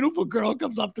 22. A beautiful girl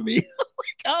comes up to me. I'm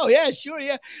like, oh, yeah, sure,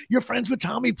 yeah. You're friends with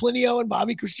Tommy Plinio and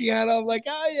Bobby Cristiano. I'm like,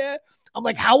 oh, yeah. I'm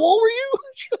like, how old were you?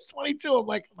 She was 22. I'm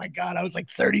like, oh, my God, I was like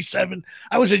 37.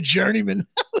 I was a journeyman.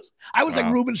 I was like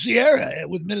Ruben Sierra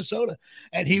with Minnesota.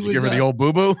 And he Did you was. give her the old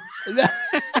boo-boo?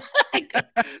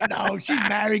 No, she's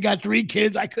married, got 3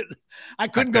 kids. I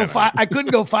couldn't go 5. I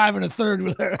couldn't go 5 1/3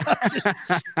 with her.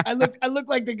 I look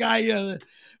like the guy,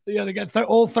 the guy,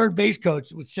 old third base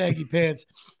coach with saggy pants.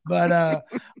 But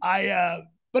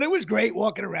but it was great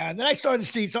walking around. Then I started to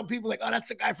see some people like, oh, that's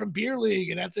the guy from Beer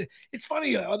League, and it's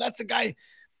funny. Oh, that's the guy.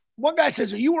 One guy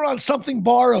says, you were on Something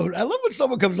Borrowed. I love when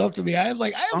someone comes up to me. I have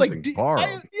like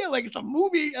Borrowed. yeah, like it's a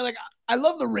movie. Like I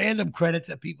love the random credits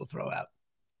that people throw out.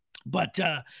 But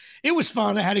it was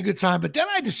fun. I had a good time. But then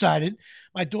I decided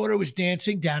my daughter was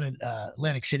dancing down in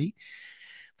Atlantic City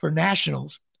for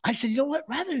nationals. I said, you know what?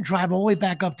 Rather than drive all the way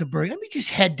back up to Bergen, let me just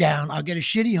head down. I'll get a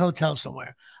shitty hotel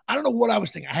somewhere. I don't know what I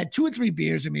was thinking. I had 2 or 3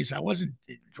 beers in me, so I wasn't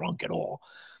drunk at all.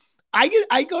 I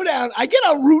go down. I get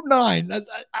on Route 9.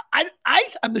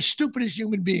 I'm the stupidest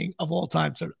human being of all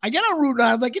time. So I get on Route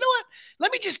 9. I'm like, you know what?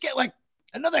 Let me just get like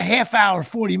another half hour,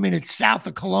 40 minutes south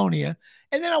of Colonia.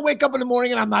 And then I'll wake up in the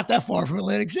morning and I'm not that far from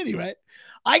Atlantic City, right?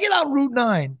 I get on Route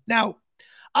 9. Now,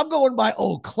 I'm going by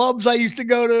old clubs I used to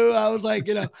go to. I was like,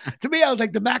 to me, I was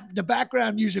like, the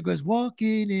background music was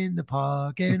walking in the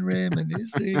park and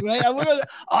reminiscing, right?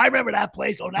 I remember that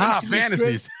place. Oh, that used to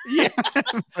fantasies. Yeah,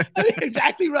 I mean,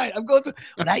 exactly right. I'm going to,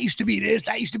 that used to be this.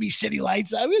 That used to be City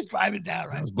Lights. I was driving down,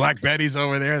 right? Those Black Betty's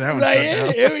over there. That one's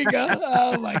right. Here we go.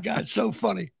 Oh, my God. So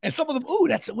funny. And some of them,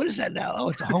 what is that now? Oh,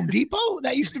 it's a Home Depot?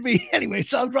 That used to be. Anyway,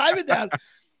 so I'm driving down.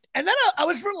 And then I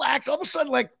was relaxed. All of a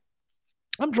sudden, like,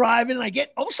 I'm driving and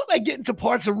all of a sudden I get into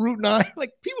parts of Route 9.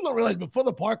 Like people don't realize before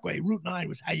the Parkway, Route 9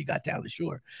 was how you got down the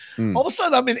shore. All of a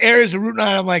sudden I'm in areas of Route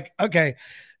 9. I'm like, okay,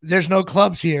 there's no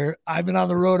clubs here. I've been on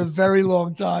the road a very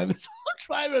long time. So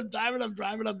I'm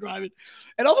driving.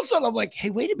 And all of a sudden I'm like, hey,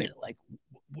 wait a minute. Like,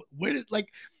 where did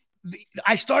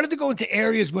I started to go into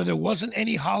areas where there wasn't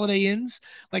any Holiday Inns.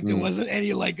 Like there wasn't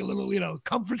any like a little,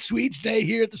 comfort suite stay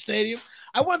here at the stadium.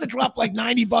 I wanted to drop like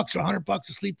 $90 or $100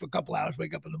 to sleep for a couple hours,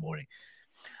 wake up in the morning.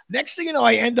 Next thing you know,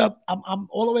 I end up, I'm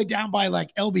all the way down by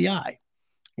like LBI.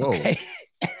 Whoa. Okay.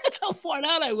 That's how far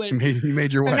down I went. You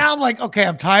made your way. And now I'm like, okay,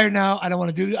 I'm tired now. I don't want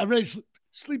to do this. I really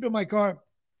sleep in my car.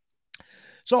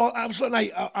 So all of a sudden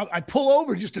I pull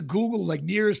over just to Google like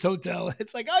nearest hotel.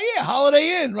 It's like, oh yeah,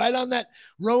 Holiday Inn right on that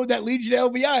road that leads you to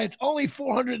LBI. It's only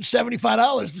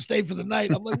 $475 to stay for the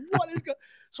night. I'm like, what is going?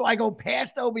 So I go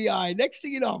past LBI. Next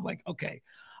thing you know, I'm like, okay.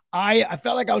 I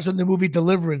felt like I was in the movie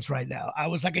Deliverance right now. I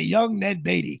was like a young Ned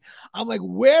Beatty. I'm like,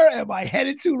 where am I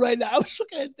headed to right now? I was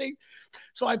looking at things.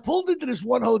 So I pulled into this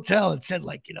one hotel and said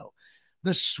like,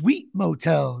 the Sweet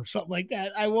Motel or something like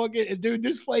that. I walk in and dude,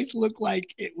 this place looked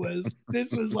like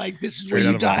this is where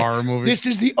you die. Horror movie. This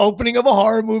is the opening of a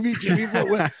horror movie, Jimmy.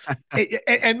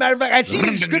 And matter of fact, I see the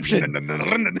description.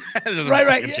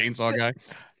 right. Chainsaw guy.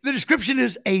 The description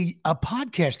is a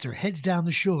podcaster heads down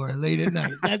the shore late at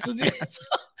night. That's what it is.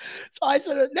 So I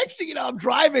said, next thing you know, I'm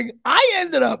driving. I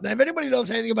ended up, now if anybody knows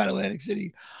anything about Atlantic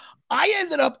City, I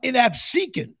ended up in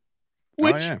Absecon,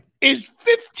 which is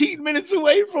 15 minutes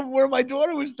away from where my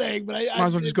daughter was staying. But I might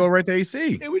as well just go right to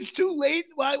AC. It was too late.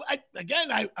 Well, I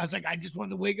was like, I just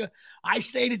wanted to wake up. I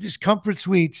stayed at this Comfort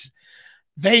Suites.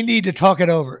 They need to talk it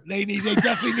over. They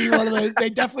definitely need one of those. They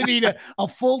definitely need a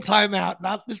full timeout.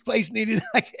 Not this place needed.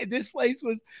 This place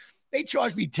was. They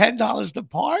charged me $10 to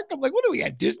park. I'm like, what are we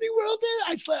at Disney World?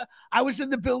 There, I was in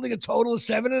the building a total of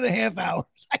 7.5 hours.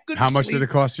 I couldn't. How much sleep. did it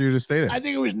cost you to stay there? I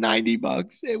think it was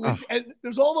 $90. It was, and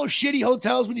there's all those shitty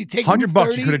hotels when you take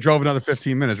 $100. You could have drove another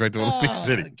 15 minutes right to Atlantic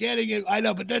City. Getting it, I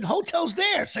know, but then hotels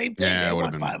there, same thing. Yeah, they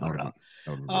want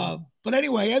 $500. But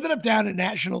anyway, I ended up down at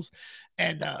Nationals,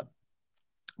 and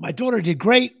my daughter did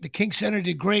great. The King Center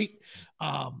did great.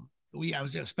 I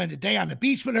was going to spend a day on the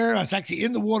beach with her. I was actually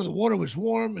in the water. The water was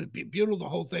warm. It'd be beautiful, the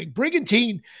whole thing.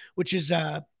 Brigantine, which is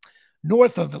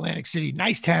north of Atlantic City,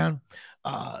 nice town,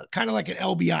 kind of like an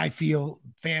LBI feel,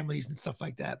 families and stuff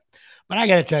like that. But I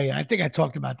got to tell you, I think I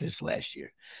talked about this last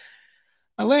year.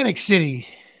 Atlantic City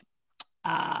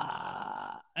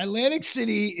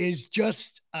is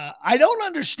just, I don't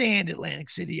understand Atlantic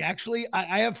City. Actually,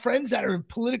 I have friends that are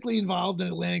politically involved in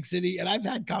Atlantic City, and I've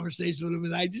had conversations with them,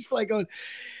 and I just feel like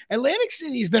Atlantic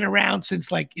City has been around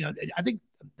since I think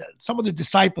some of the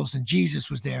disciples and Jesus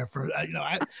was there for,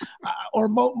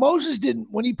 Moses didn't,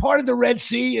 when he parted the Red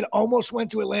Sea, it almost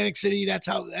went to Atlantic City. That's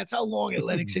how long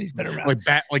Atlantic City's been around.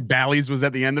 Like Bally's was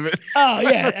at the end of it. Oh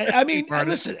yeah. I mean,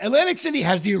 listen, Atlantic City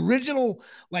has the original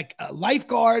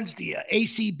lifeguards, the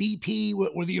ACBP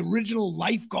were the original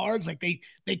lifeguards. Like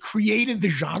they created the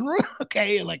genre.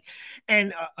 Okay.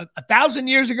 And 1,000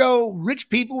 years ago, rich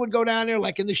people would go down there,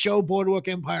 like in the show Boardwalk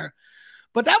Empire.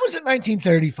 But that was in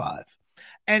 1935.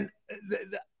 And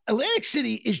the Atlantic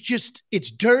City is just, it's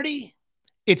dirty.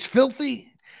 It's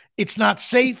filthy. It's not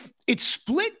safe. It's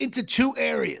split into two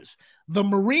areas. The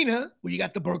marina, where you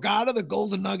got the Borgata, the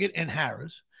Golden Nugget, and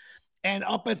Harrah's. And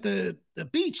up at the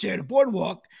beach there, the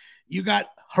boardwalk, you got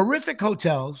horrific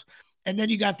hotels. And then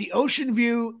you got the Ocean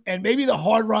View, and maybe the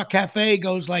Hard Rock Cafe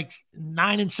goes like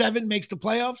 9-7, makes the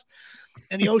playoffs.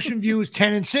 And the Ocean View is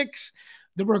 10-6.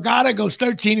 The Borgata goes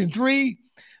 13-3.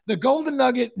 The Golden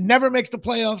Nugget never makes the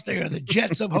playoffs. They are the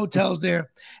Jets of hotels there.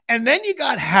 And then you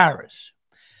got Harrah's.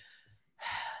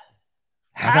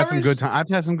 I've had some good time. I've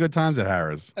had some good times at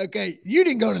Harrah's. Okay, you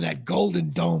didn't go to that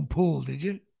Golden Dome pool, did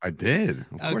you? I did.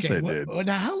 Of course I did. Well,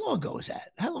 now, how long ago was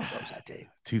that? How long ago was that, Dave?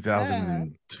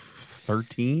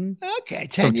 2013. Okay,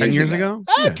 10 years ago.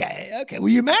 Okay, yeah. Okay. Were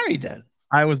you married then?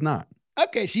 I was not.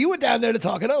 Okay, so you went down there to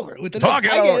talk it over with the talk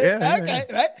it over. Yeah, okay,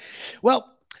 right.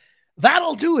 Well,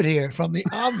 that'll do it here from the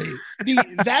Omni.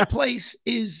 That place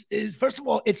is first of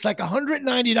all, it's like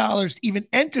 $190 to even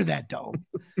enter that dome.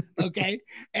 Okay,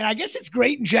 and I guess it's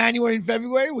great in January and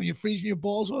February when you're freezing your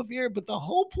balls off here. But the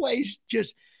whole place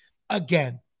just,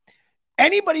 again,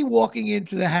 anybody walking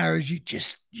into the Harrah's, you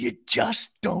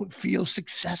just don't feel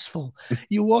successful.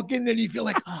 You walk in there and you feel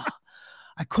like, oh,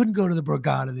 I couldn't go to the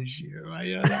Borgata this year.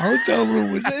 Right? The hotel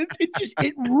room was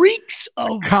it reeks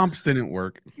of comps didn't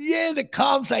work. Yeah, the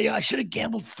comps. I should have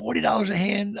gambled $40 a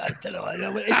hand.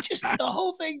 It's just the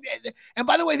whole thing. And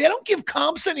by the way, they don't give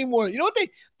comps anymore. You know what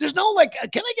there's no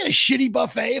can I get a shitty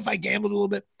buffet if I gambled a little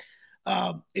bit?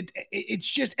 It's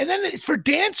just, and then it's for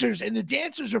dancers, and the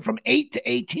dancers are from 8 to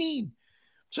 18.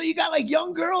 So you got like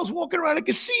young girls walking around a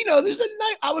casino. There's a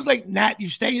night. I was like, Nat, you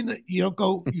stay in the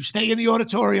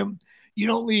auditorium. You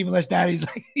don't leave unless daddy's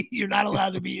like, you're not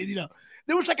allowed to be, there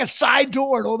was like a side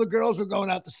door and all the girls were going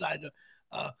out the side door.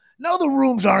 No, the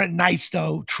rooms aren't nice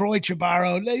though. Troy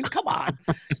Chabarro, come on.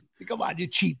 Come on, you're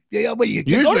cheap.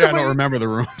 Usually I don't remember the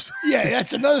rooms. Yeah,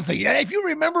 that's another thing. Yeah, if you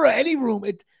remember any room,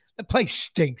 the place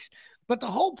stinks. But the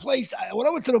whole place, when I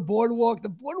went to the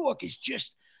boardwalk is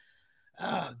just,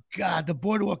 oh God, the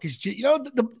boardwalk is just,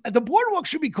 the boardwalk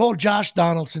should be called Josh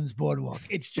Donaldson's boardwalk.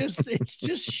 It's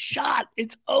just shot.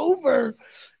 It's over.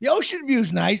 The Ocean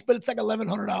View's nice, but it's like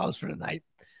 $1,100 for the night.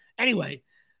 Anyway,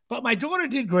 but my daughter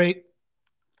did great.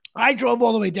 I drove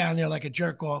all the way down there like a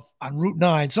jerk off on Route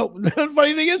 9. So the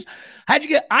funny thing is, I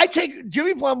take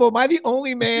Jimmy Palumbo, am I the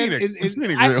only man?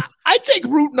 I take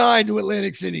Route 9 to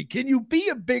Atlantic City. Can you be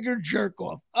a bigger jerk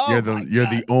off? Oh, you're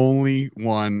the only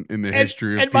one in the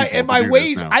history of my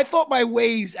Waze. I thought my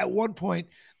Waze at one point,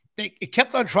 it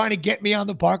kept on trying to get me on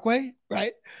the Parkway,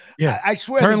 right? Yeah. I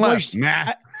swear. Turn left.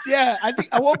 Nah. I think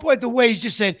at one point the Waze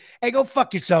just said, "Hey, go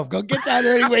fuck yourself. Go get down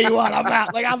there any way you want. I'm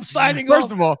out." Like I'm signing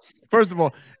off. First of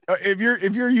all, if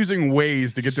you're using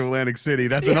Waze to get to Atlantic City,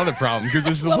 that's another problem because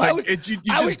it's just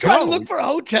I was trying to look for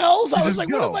hotels. I was like,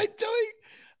 what am I doing?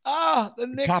 The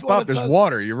next pop one up. There's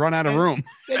water. You run out of room.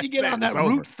 Then you get on that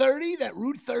Route 30, that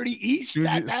Route 30 East.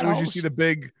 As soon as you see the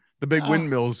big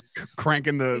windmills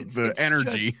cranking the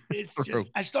energy.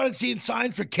 I started seeing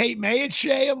signs for Kate May and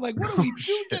Shay. I'm like, what are we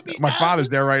doing? My father's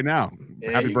there right now.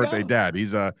 Happy birthday, go. Dad.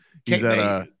 He's he's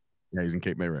in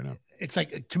Cape May right now. It's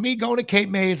like, to me, going to Cape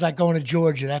May is like going to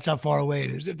Georgia. That's how far away it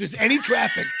is. If there's any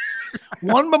traffic,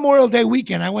 one Memorial Day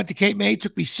weekend, I went to Cape May. It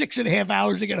took me 6.5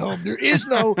 hours to get home. There is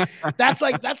no, that's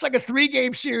like a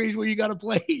 3-game series where you got to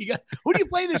play. Who do you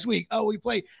play this week? Oh, we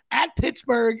play at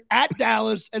Pittsburgh, at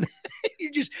Dallas. And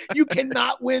you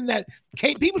cannot win that.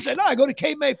 People say, no, I go to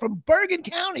Cape May from Bergen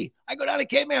County. I go down to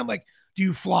Cape May. I'm like, do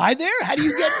you fly there? How do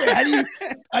you get there?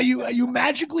 Are you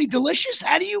magically delicious?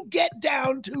 How do you get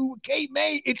down to Cape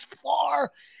May? It's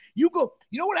far. You go.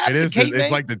 You know what happens?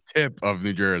 It's like the tip of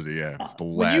New Jersey. Yeah, it's the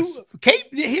last.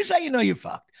 Here's how you know you're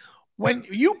fucked. When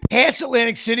you pass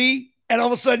Atlantic City, and all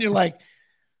of a sudden you're like,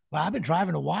 "Well, I've been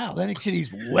driving a while. Atlantic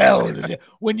City's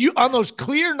when you on those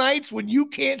clear nights when you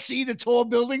can't see the tall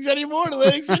buildings anymore in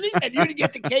Atlantic City, and you didn't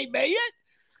get to Cape May yet."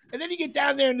 And then you get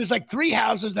down there and there's like 3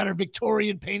 houses that are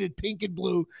Victorian painted pink and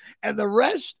blue. And the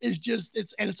rest is just,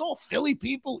 it's all Philly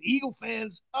people, Eagle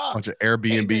fans. A bunch of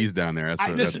Airbnbs down there.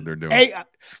 That's what they're doing.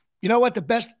 You know what? The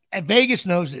best, and Vegas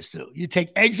knows this too. You take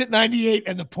exit 98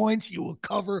 and the points you will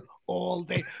cover all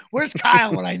day. Where's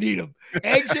Kyle when I need him?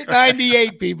 Exit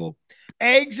 98, people.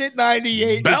 Exit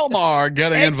 98. Belmar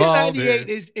getting involved.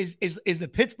 Exit 98 is the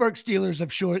Pittsburgh Steelers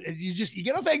of short. You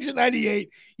get off exit 98,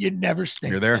 you never stay.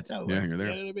 You're there. That's how you're there. You know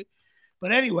what I mean?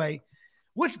 But anyway,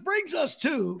 which brings us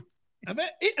to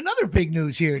another big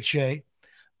news here at Shea.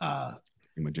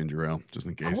 My ginger ale, just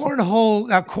in case. Cornhole.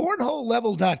 Now,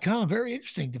 cornholelevel.com. Very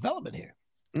interesting development here.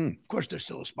 Of course, they're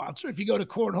still a sponsor. If you go to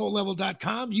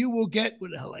cornholelevel.com, you will get,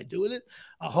 what the hell I do with it?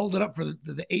 I'll hold it up for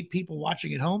the 8 people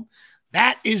watching at home.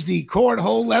 That is the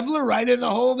cornhole leveler right in the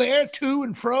hole there, to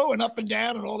and fro and up and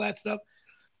down and all that stuff.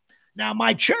 Now,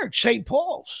 my church, St.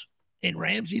 Paul's in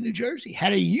Ramsey, New Jersey,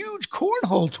 had a huge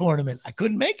cornhole tournament. I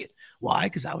couldn't make it. Why?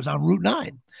 Because I was on Route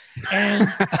 9. And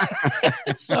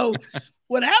so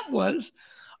what happened was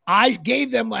I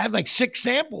had like 6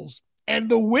 samples, and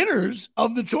the winners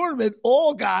of the tournament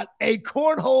all got a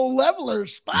cornhole leveler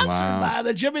sponsored by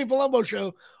the Jimmy Palumbo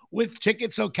Show with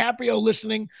tickets. So Caprio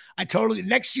listening,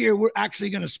 next year we're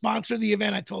actually going to sponsor the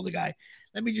event. I told the guy,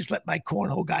 let me just let my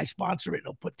cornhole guy sponsor it. And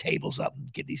he'll put tables up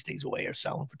and give these things away or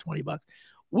sell them for $20,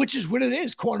 which is what it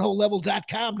is.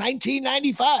 Cornholelevel.com,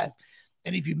 $19.95.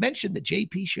 And if you mention the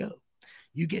JP Show,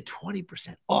 you get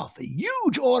 20% off a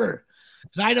huge order.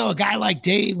 Because I know a guy like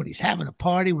Dave, when he's having a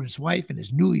party with his wife and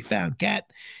his newly found cat,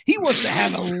 he wants to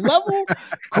have a level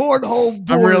cornhole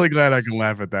board. I'm really glad I can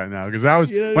laugh at that now, because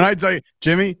when I tell you,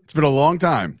 Jimmy, it's been a long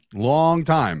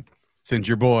time since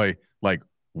your boy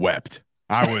wept.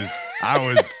 I was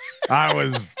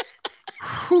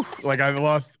like I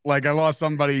lost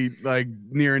somebody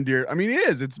near and dear. I mean,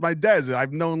 it's my Dez.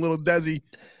 I've known little Desi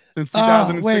since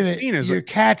 2016. Your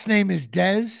cat's name is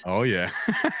Dez? Oh yeah.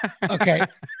 Okay.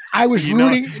 I was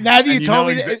rooting. Now that you told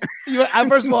me that,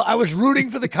 first of all, I was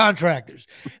rooting for the contractors.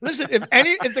 Listen,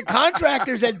 if the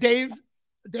contractors at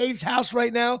Dave's house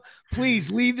right now,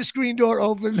 please leave the screen door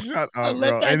open. Shut up,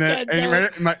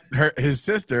 bro. His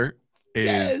sister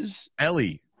is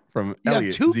Ellie from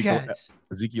Elliot. 2 cats.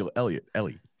 Ezekiel Elliott.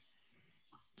 Ellie.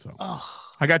 So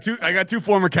I got two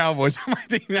former Cowboys on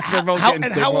my team.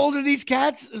 How old are these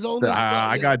cats? As old as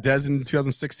I got Dez in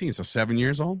 2016, so 7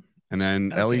 years old. And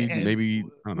then Ellie, maybe,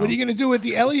 I don't know. What are you going to do with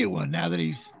the Elliott one now that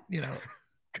he's, give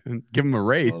him a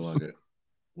raise?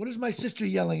 What is my sister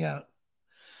yelling out?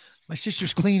 My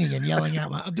sister's cleaning and yelling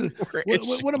out. I'm doing,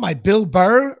 what am I, Bill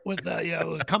Burr, with,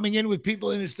 coming in with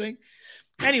people in this thing?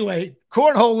 Anyway,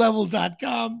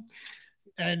 cornholelevel.com.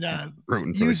 And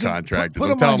rooting for the contractors.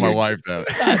 I'm telling my wife that.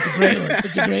 It's a great one.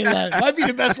 It's a great line. Might be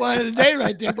the best line of the day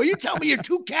right there. Well, you tell me your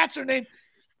 2 cats are named.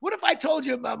 What if I told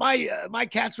you my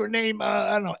cats were named,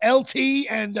 I don't know, LT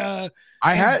and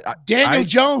Daniel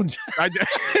Jones?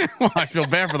 I feel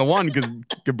bad for the one because he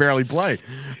could barely play.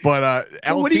 But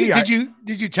LT. Did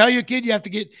you tell your kid you have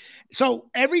to get? So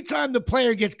every time the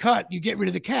player gets cut, you get rid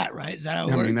of the cat, right? Is that how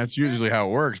it works? I mean, that's usually how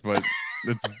it works. But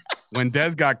when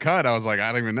Dez got cut, I was like,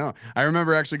 I don't even know. I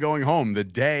remember actually going home the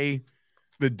day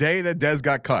that Dez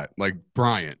got cut, like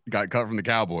Bryant got cut from the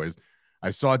Cowboys. I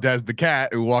saw Dez the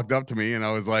cat who walked up to me, and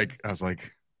I was like,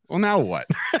 well, now what?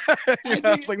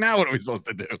 It's like, now what are we supposed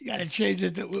to do? You got to change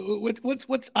it.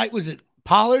 Was it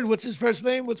Pollard? What's his first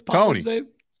name? What's Pollard's name?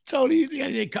 Tony.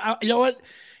 You know what?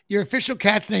 Your official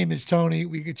cat's name is Tony.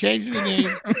 We could change the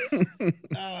name.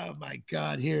 Oh my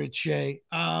God! Here at Shea.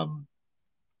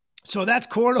 So that's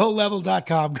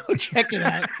cornholelevel.com. Go check it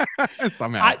out.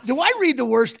 Somehow. Do I read the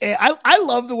worst ad? I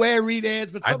love the way I read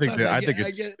ads, but sometimes I think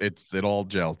it all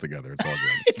gels togetder. It's all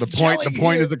good. The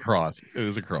point is across. It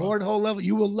is across. Cornhole level.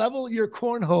 You will level your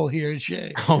cornhole here,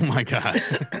 Shay. Oh my God.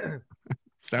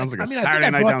 Sounds like a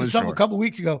Saturday night down the shore. A couple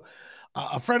weeks ago,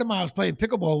 a friend of mine I was playing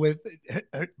pickleball with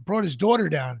brought his daughter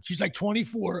down. She's like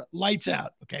 24, lights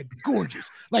out. Okay, gorgeous.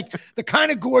 Like the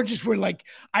kind of gorgeous where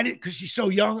because she's so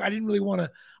young, I didn't really want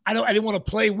to. I didn't want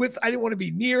to play with. I didn't want to be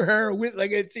near her.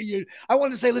 I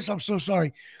wanted to say, listen, I'm so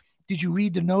sorry. Did you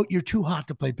read the note? You're too hot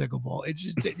to play pickleball. It's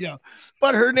just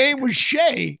But her name was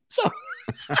Shay. So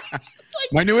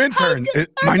my new intern.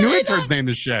 My new intern's name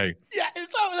is Shay. Yeah.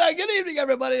 It's like, good evening,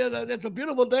 everybody. It's a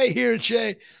beautiful day here at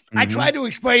Shay. Mm-hmm. I tried to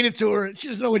explain it to her. She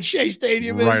doesn't know what Shea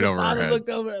Stadium is. Right over her head. Looked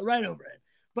over, right over it.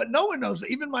 But no one knows.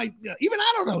 Even I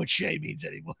don't know what Shay means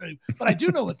anymore. But I do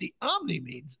know what the Omni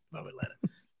means.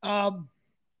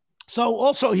 So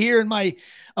also here in my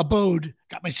abode,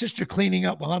 got my sister cleaning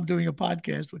up while I'm doing a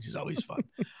podcast, which is always fun.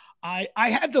 I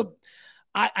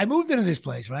moved into this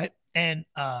place, right? And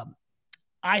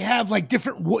I have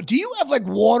different. Do you have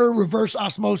water reverse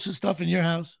osmosis stuff in your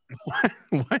house?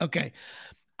 What? Okay.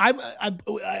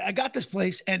 I got this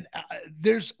place, and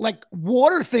there's like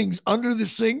water things under the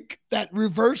sink that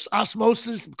reverse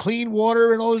osmosis, clean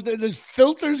water, and all those. There's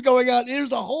filters going on. There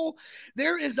is a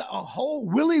whole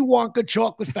Willy Wonka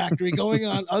chocolate factory going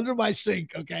on under my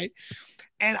sink. Okay,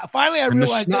 and finally I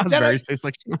realized the schnozberries taste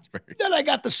like schnozberries. Then I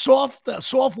got the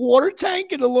soft water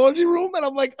tank in the laundry room, and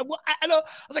I'm like, I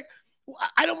was like,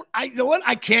 you know what?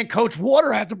 I can't coach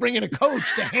water. I have to bring in a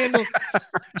coach to handle.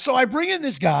 So I bring in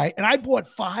this guy, and I bought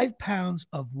 5 pounds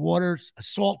of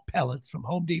salt pellets from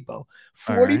Home Depot,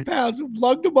 40 pounds,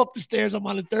 lugged them up the stairs. I'm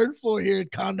on the 3rd floor here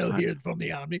at condo here from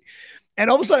the Omni. And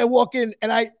all of a sudden I walk in,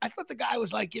 and I thought the guy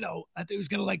was like, I thought he was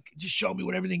going to like just show me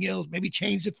what everything is, maybe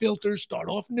change the filters, start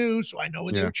off new. So I know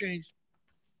when they were changed.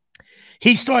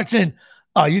 He starts in,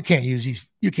 oh, you can't use these.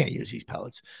 You can't use these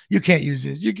pellets. You can't use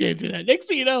this. You can't do that. Next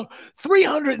thing you know,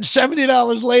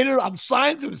 $370 later, I'm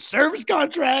signed to a service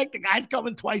contract. The guy's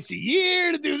coming twice a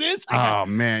year to do this.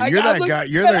 Man, you're that guy.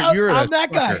 I'm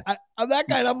that guy. I'm that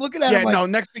guy. And I'm looking at him. Yeah, no.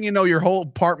 Next thing you know, your whole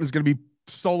apartment's gonna be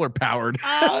solar powered.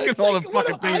 It's gonna all the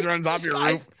fucking things are on top of your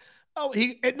roof. Oh,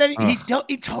 he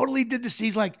totally did this.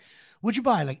 He's like, "What'd you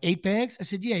buy? Like 8 bags?" I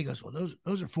said, "Yeah." He goes, "Well,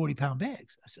 those are 40-pound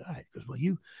bags." I said, "All right." He goes,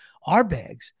 "Well, our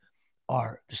bags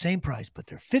are the same price, but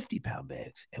they're 50-pound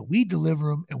bags, and we deliver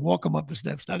them and walk them up the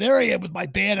steps." Now there I am with my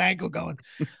bad ankle going,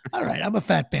 all right, I'm a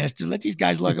fat bastard. Let these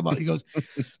guys lug them up. He goes,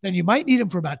 then you might need them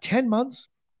for about 10 months,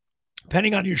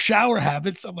 depending on your shower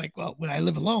habits. I'm like, well, when I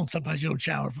live alone, sometimes you don't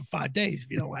shower for 5 days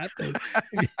if you don't have to.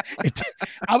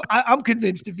 I'm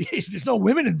convinced if there's no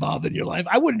women involved in your life,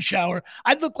 I wouldn't shower.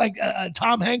 I'd look like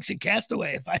Tom Hanks in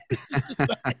Castaway if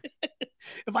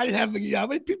I didn't have,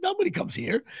 nobody comes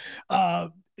here.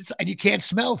 And you can't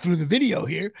smell through the video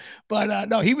here, but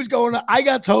no, he was going. I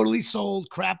got totally sold,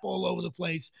 crap all over the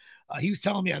place. He was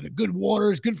telling me the good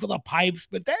water is good for the pipes,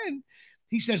 but then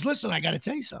he says, "Listen, I got to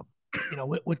tell you something.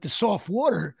 With the soft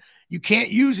water, you can't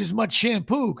use as much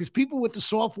shampoo because people with the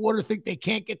soft water think they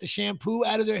can't get the shampoo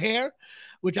out of their hair,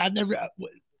 which I've never."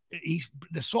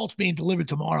 The salt's being delivered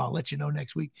tomorrow. I'll let you know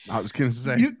next week. I was gonna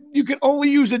say you can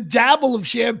only use a dabble of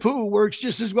shampoo, works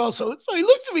just as well. So he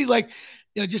looks at me, he's like,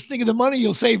 just think of the money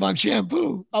you'll save on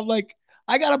shampoo. I'm like,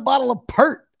 I got a bottle of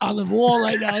Pert on the wall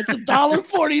right now. It's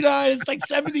 $1.49. It's like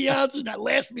 70 ounces. That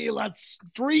lasts me about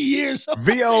 3 years.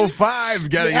 VO5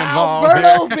 getting involved.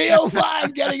 Alberto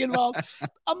VO5 getting involved.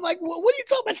 I'm like, what are you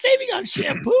talking about saving on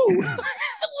shampoo?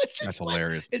 That's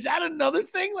hilarious. Is that another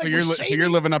thing? Like, so you're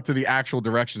living up to the actual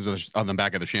directions on the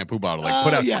back of the shampoo bottle. Like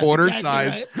put a quarter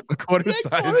size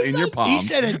in your palm. He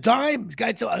said a dime.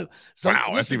 Guy, wow,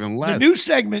 that's even less.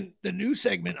 The new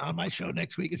segment on my show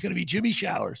next week is going to be Jimmy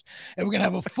Showers, and we're going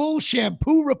to have a full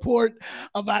shampoo report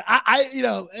about.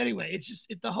 Anyway, it's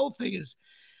just the whole thing is.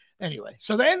 Anyway,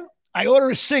 so then I order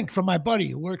a sink from my buddy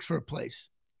who works for a place.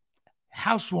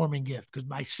 Housewarming gift because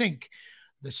my sink.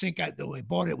 The sink I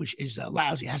bought it, which is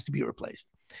lousy, has to be replaced.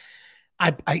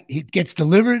 It gets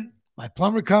delivered. My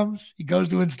plumber comes. He goes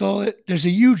to install it. There's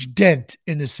a huge dent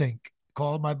in the sink.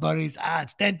 Call my buddies.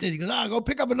 It's dented. He goes, go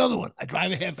pick up another one. I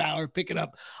drive a half hour, pick it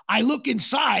up. I look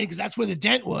inside because that's where the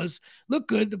dent was. Look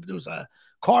good. There was a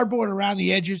cardboard around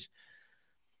the edges.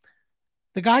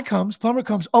 The guy comes, plumber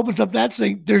comes, opens up that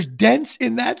sink. There's dents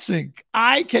in that sink.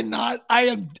 The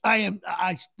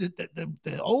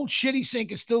old shitty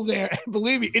sink is still there. And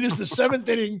believe me, it is the 7th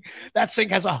inning. That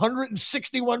sink has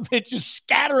 161 pitches,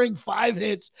 scattering 5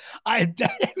 hits.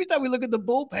 Every time we look at the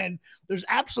bullpen, there's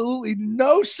absolutely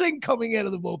no sink coming out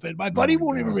of the bullpen. My buddy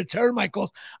won't even return my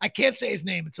calls. I can't say his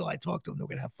name until I talk to him. We're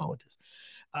going to have fun with this.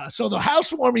 So the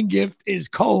housewarming gift is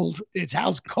cold. It's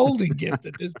house colding gift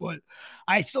at this point.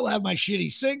 I still have my shitty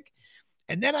sink.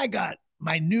 And then I got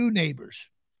my new neighbors.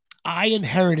 I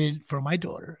inherited from my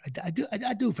daughter. I do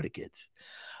it for the kids.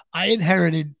 I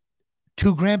inherited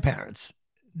 2 grandparents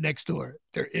next door.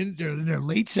 They're in their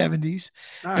late 70s.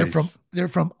 Nice. They're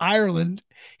from Ireland.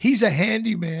 He's a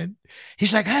handyman.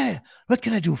 He's like, "Hey, what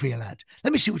can I do for you, lad?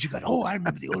 Let me see what you got." Oh, I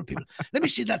remember the old people. Let me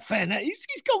see that fan. He's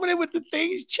coming in with the thing.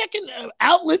 He's checking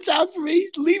outlets out for me.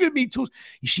 He's leaving me tools.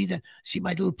 You see that? See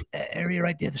my little area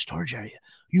right there, the storage area.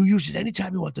 You use it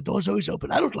anytime you want. The door's always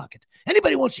open. I don't lock it.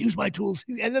 Anybody wants to use my tools.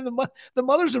 And then the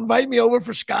mothers invite me over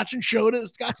for scotch and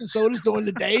sodas during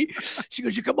the day. She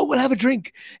goes, "You come over, we'll have a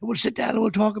drink and we'll sit down and we'll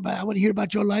talk about it. I want to hear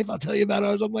about your life. I'll tell you about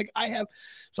ours." I'm like,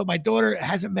 So my daughter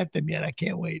hasn't met them yet. I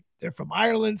can't wait. They're from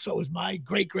Ireland. So is my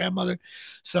great grandmother.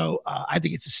 So I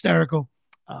think it's hysterical.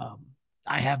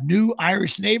 I have new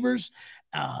Irish neighbors.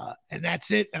 And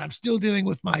that's it. And I'm still dealing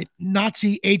with my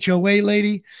Nazi HOA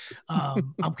lady.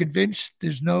 I'm convinced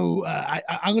there's no,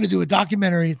 I'm going to do a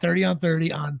documentary 30 on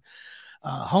 30 on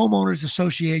homeowners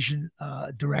association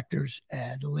directors,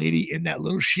 and the lady in that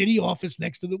little shitty office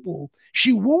next to the pool.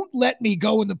 She won't let me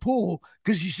go in the pool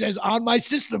because she says, on my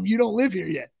system, you don't live here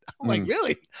yet. I'm like,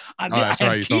 really? I that's have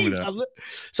right. You told me keys. that.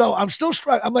 So I'm still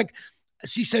struggling. I'm like,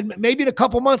 she said, maybe in a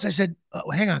couple months. I said,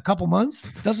 hang on, a couple months?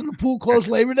 Doesn't the pool close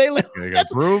Labor Day?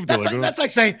 That's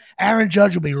like saying Aaron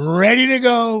Judge will be ready to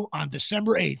go on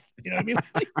December 8th. You know what I mean? What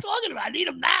are you talking about? I need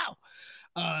him now.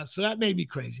 So that made me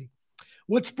crazy.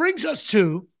 Which brings us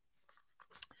to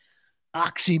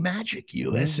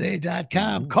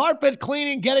OxyMagicUSA.com. Carpet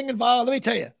cleaning, getting involved. Let me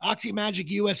tell you, Oxy Magic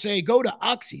USA. Go to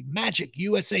Oxy Magic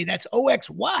USA. That's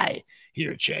OXY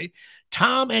here at Shea.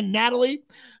 Tom and Natalie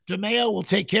DeMeo will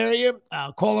take care of you.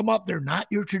 Call them up. They're not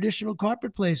your traditional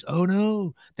carpet place. Oh,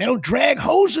 no. They don't drag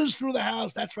hoses through the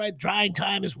house. That's right. Drying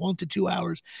time is 1 to 2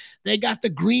 hours. They got the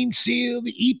green seal.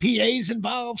 The EPA's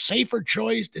involved. Safer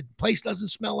choice. The place doesn't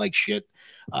smell like shit.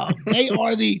 They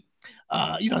are the,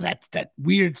 that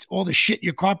weird, all the shit,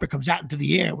 your carpet comes out into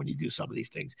the air when you do some of these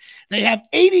things. They have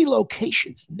 80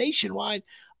 locations nationwide.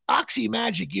 Oxy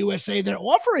Magic USA, they're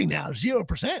offering now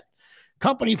 0%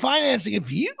 company financing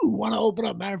if you want to open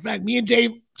up. Matter of fact, me and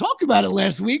Dave talked about it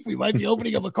last week. We might be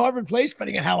opening up a carpet place,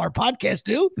 depending on how our podcasts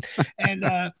do. And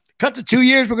cut to 2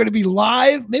 years, we're going to be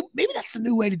live. Maybe that's the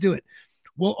new way to do it.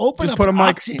 We'll open Just up put a mic,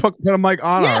 Oxy. put a mic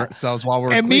on ourselves while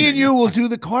we're and cleaning. me and you will do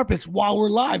the carpets while we're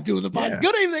live doing the podcast. Yeah.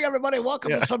 Good evening, everybody.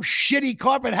 Welcome to some shitty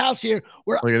carpet house here.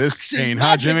 Look at this stain,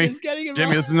 huh, Jimmy?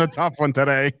 Jimmy, this is a tough one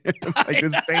today. Like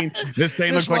this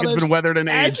stain looks like it's been weathered and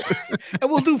aged.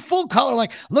 And we'll do full color.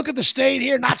 Like, look at the stain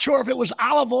here. Not sure if it was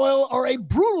olive oil or a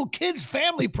brutal kids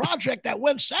family project that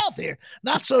went south here.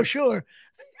 Not so sure.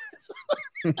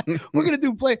 We're gonna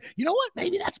do play. You know what?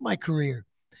 Maybe that's my career.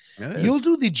 You'll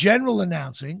do the general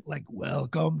announcing, like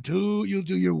welcome to, you'll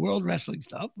do your world wrestling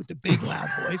stuff with the big loud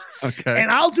voice. Okay. And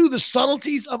I'll do the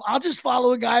subtleties of, I'll just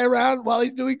follow a guy around while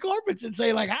he's doing carpets and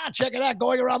say like, check it out,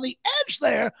 going around the edge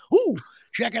there. Ooh,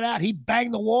 check it out. He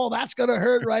banged the wall. That's going to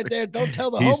hurt right there. Don't tell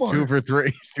the homeowner. He's 2 for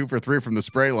 3. He's 2 for 3 from the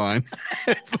spray line.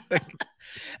 It's like...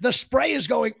 The spray is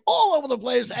going all over the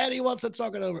place and he wants to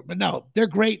talk it over. But no, they're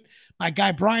great. My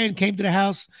guy Brian came to the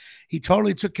house. He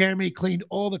totally took care of me, cleaned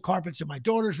all the carpets in my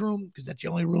daughter's room because that's the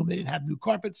only room they didn't have new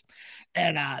carpets.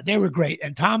 And they were great.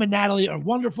 And Tom and Natalie are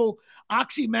wonderful.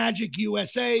 Oxy Magic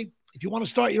USA. If you want to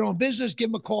start your own business, give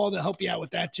them a call. They'll help you out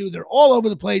with that too. They're all over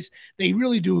the place. They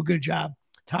really do a good job.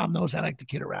 Tom knows I like to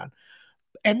kid around.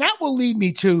 And that will lead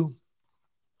me to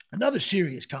another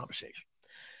serious conversation.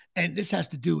 And this has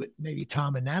to do with maybe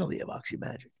Tom and Natalie of Oxy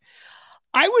Magic.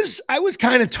 I was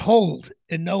kind of told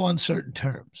in no uncertain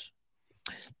terms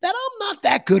that I'm not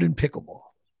that good in pickleball.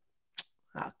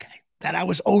 Okay. That I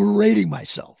was overrating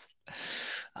myself.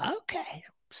 Okay.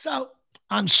 So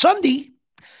on Sunday,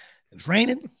 it was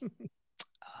raining.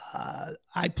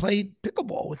 I played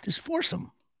pickleball with this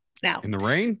foursome. Now in the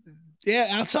rain? Yeah,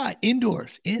 outside, indoor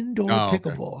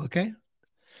pickleball. Okay.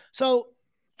 So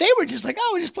they were just like,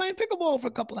 we're just playing pickleball for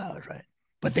a couple hours, right?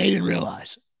 But they didn't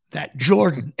realize that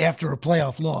Jordan, after a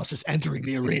playoff loss, is entering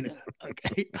the arena.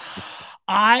 Okay.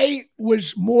 I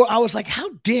was like, how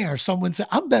dare someone say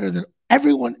I'm better than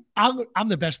everyone? I'm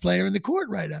the best player in the court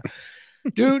right now.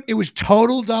 Dude, it was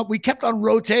total dump. We kept on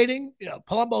rotating.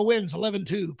 Palumbo wins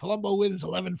 11-2. Palumbo wins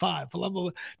 11-5.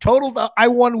 Palumbo total dump. I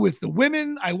won with the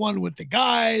women. I won with the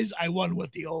guys. I won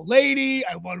with the old lady.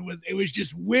 It was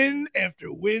just win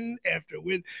after win after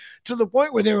win to the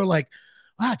point where they were like,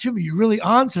 wow, Jimmy, you're really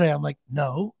on today. I'm like,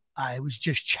 no, I was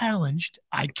just challenged.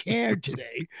 I cared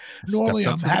today. Normally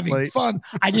I'm having fun.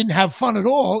 I didn't have fun at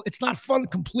all. It's not fun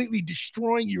completely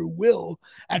destroying your will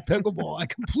at pickleball. I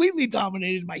completely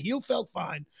dominated. My heel felt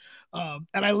fine.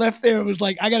 And I left there. It was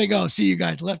like, I got to go. See you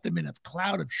guys. Left them in a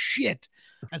cloud of shit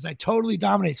as I totally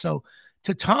dominate. So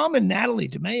to Tom and Natalie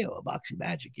DeMeo of Oxy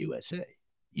Magic USA,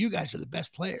 you guys are the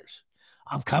best players.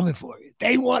 I'm coming for you.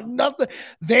 They want nothing.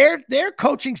 Their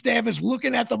coaching staff is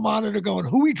looking at the monitor going,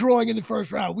 who are we drawing in the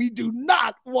first round? We do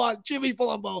not want Jimmy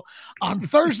Palumbo on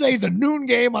Thursday, the noon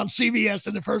game on CBS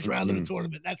in the first round of the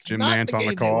tournament. That's Jim not Nantz the on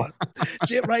the game call.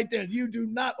 Jim, right there. You do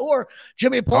not. Or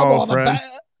Jimmy Palumbo on the back.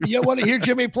 You want to hear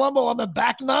Jimmy Palumbo on the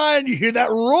back nine. You hear that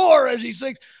roar as he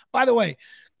sings. By the way,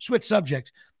 switch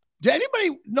subjects.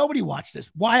 Nobody watched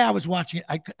this. Why I was watching it.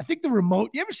 I think the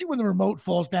remote, you ever see when the remote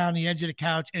falls down the edge of the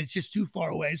couch and it's just too far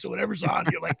away? So whatever's on,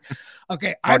 you're like,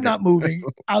 okay, I'm not moving.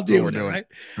 I'll deal with it, right?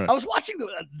 I was watching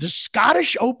the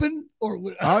Scottish Open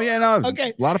Okay.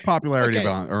 A lot of popularity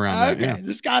around that. Yeah.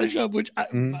 The Scottish Open, which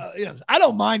I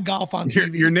don't mind golf on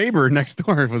TV. Your neighbor next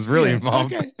door was really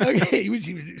involved. Okay. He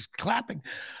was clapping.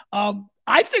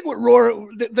 I think what Roar,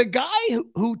 the guy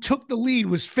who took the lead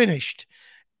was finished.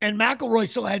 and McIlroy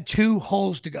still had 2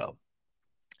 holes to go.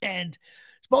 And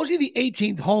supposedly the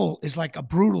 18th hole is like a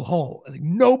brutal hole. Like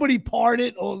nobody parred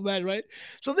it, all that, right?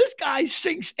 So this guy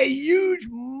sinks a huge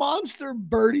monster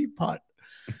birdie putt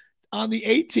on the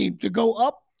 18th to go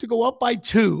up by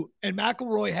 2, and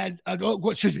McIlroy had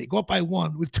go up by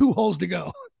 1 with 2 holes to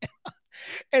go.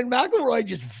 And McIlroy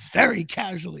just very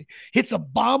casually hits a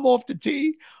bomb off the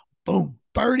tee, boom,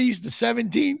 birdies the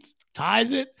 17th,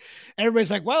 ties it. Everybody's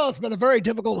like, well, it's been a very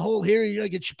difficult hole here. You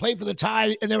should play for the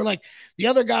tie. And they were like, the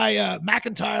other guy,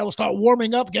 McIntyre, will start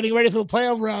warming up, getting ready for the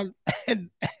playoff round. And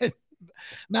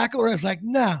McIlroy's like,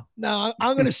 no,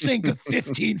 I'm going to sink a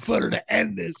 15-footer to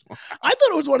end this. I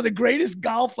thought it was one of the greatest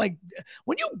golf. Like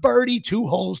when you birdie 2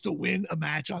 holes to win a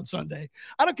match on Sunday,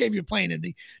 I don't care if you're playing in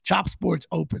the Chop Sports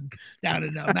Open down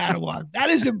in Mattawan. That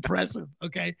is impressive.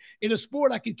 Okay. In a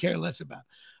sport I could care less about.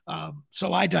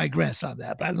 So I digress on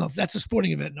that, but I don't know if that's a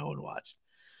sporting event no one watched,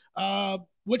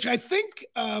 which I think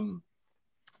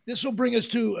this will bring us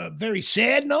to a very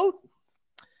sad note.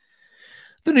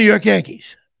 The New York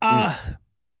Yankees. I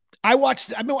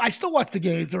still watch the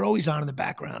games. They're always on in the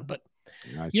background, but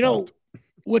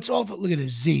what's awful? Look at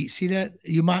his Z. See that?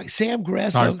 You mock Sam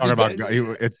Grasso. Talking about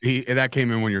that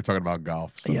came in when you're talking about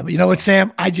golf. So. Yeah, but you know what,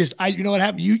 Sam? You know what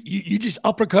happened? You just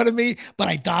uppercutted me, but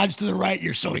I dodged to the right.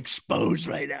 You're so exposed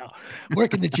right now.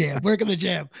 Working the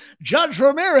jam. Judge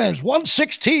Ramirez,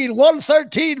 116,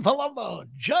 113, Palumbo.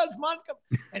 Judge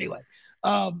Montgomery. Anyway,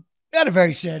 got a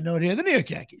very sad note here. The New York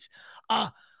Yankees.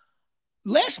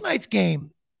 Last night's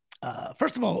game,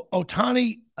 first of all,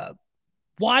 Ohtani,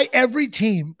 why every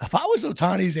team, if I was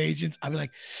Ohtani's agents, I'd be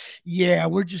like, yeah,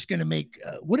 we're just going to make,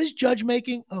 what is Judge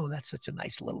making? Oh, that's such a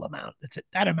nice little amount.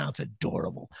 That amount's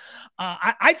adorable.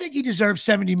 I think he deserves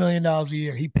 $70 million a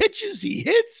year. He pitches, he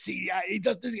hits, he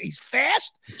does this, he's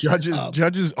fast.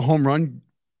 Judge's home run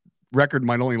record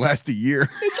might only last a year.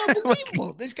 It's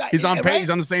unbelievable. This guy, he's on pace. Right? He's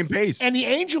on the same pace. And the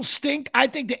Angels stink. I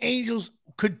think the Angels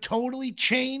could totally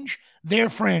change their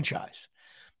franchise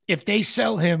if they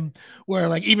sell him, where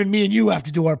like even me and you have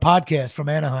to do our podcast from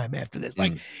Anaheim after this.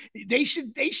 Like they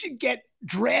should get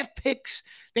draft picks.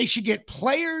 They should get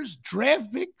players,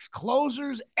 draft picks,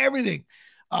 closers, everything.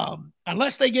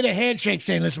 Unless they get a handshake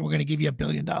saying, listen, we're going to give you $1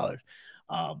 billion.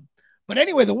 But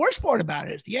anyway, the worst part about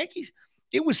it is the Yankees,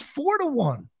 it was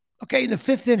 4-1. Okay. In the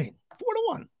 5th inning,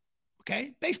 4-1.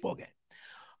 Okay. Baseball game.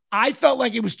 I felt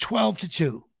like it was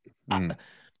 12-2.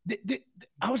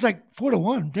 I was like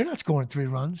 4-1. They're not scoring 3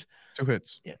 runs. 2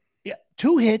 hits. Yeah.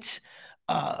 2 hits.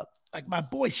 Like my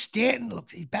boy Stanton, look,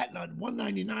 he's batting on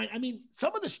 199. I mean,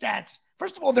 some of the stats.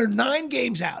 First of all, they're 9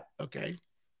 games out. Okay.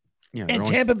 Yeah. And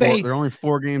Tampa Bay, they're only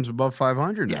 4 games above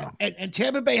 500 now. And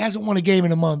Tampa Bay hasn't won a game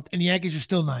in a month, and the Yankees are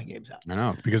still 9 games out. I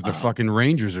know, because the fucking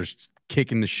Rangers are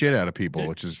kicking the shit out of people,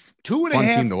 which is fun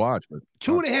team to watch. But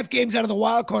 2.5 games out of the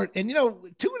wild card, and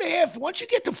 2.5. Once you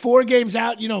get to 4 games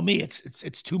out, me,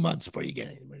 it's 2 months before you get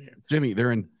anywhere. Jimmy,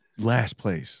 they're in last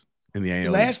place in the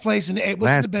AL. Last place in the what's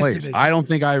last the best place. division? I don't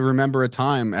think I remember a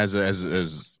time as a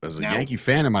Yankee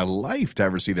fan in my life to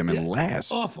ever see them in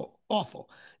last. Awful.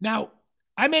 Now,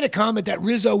 I made a comment that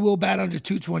Rizzo will bat under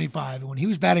 225, and when he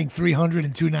was batting 300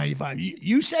 and 295,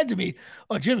 you said to me,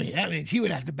 "Oh, Jimmy, that means he would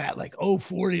have to bat like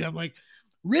 040." And I'm like,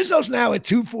 Rizzo's now at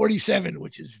 247,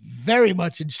 which is very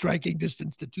much in striking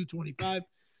distance to 225.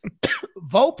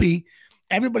 Volpe,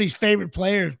 everybody's favorite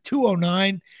player,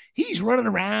 209. He's running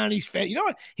around. He's fat. You know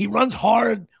what? He runs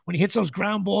hard when he hits those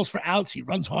ground balls for outs. He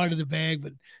runs hard to the bag,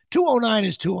 but 209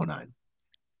 is 209.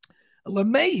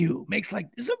 LeMahieu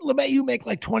doesn't LeMahieu make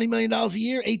like $20 million a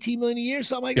year, $18 million a year,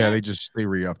 something like that? Yeah, they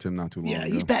re-upped him not too long ago.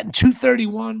 Yeah, he's batting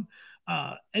 231.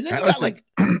 And then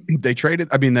they traded.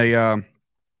 I mean,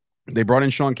 they brought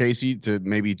in Sean Casey to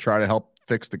maybe try to help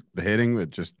fix the hitting. It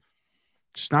just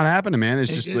not happening, man.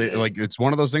 It's just it's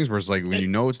one of those things where it's like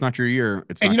when it's not your year,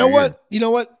 it's not. And you know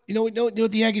what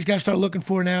the Yankees got to start looking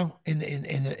for now in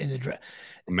the draft.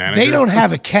 They don't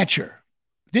have a catcher.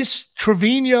 This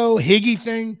Trevino Higgy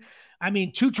thing. I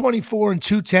mean, 224 and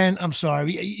 210. I'm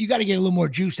sorry. You got to get a little more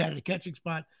juice out of the catching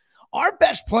spot. Our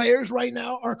best players right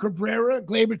now are Cabrera,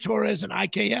 Gleyber Torres, and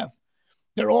IKF.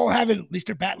 They're all having, at least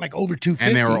they're batting like over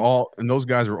 250. And those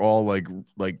guys were all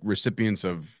like recipients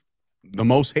of the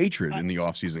most hatred in the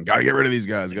offseason. Got to get rid of these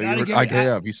guys. Got to get rid of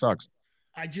IKF. He sucks.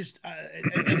 I just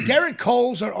and Garrett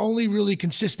Cole's our only really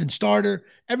consistent starter.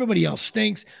 Everybody else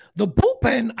stinks. The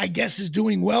bullpen, I guess, is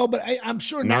doing well, but I'm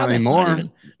sure now that's not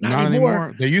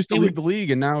anymore. They used to lead the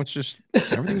league, and now it's just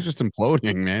everything's just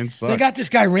imploding, man. It sucks. They got this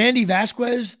guy Randy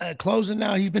Vasquez closing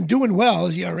now. He's been doing well.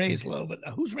 His ERA is low, but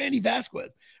who's Randy Vasquez?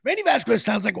 Randy Vasquez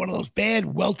sounds like one of those bad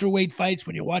welterweight fights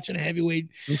when you're watching a heavyweight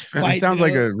fight. He sounds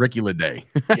like a Ricky Leday.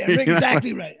 Yeah,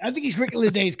 exactly right. I think he's Ricky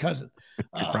Leday's cousin.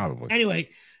 Probably. Anyway,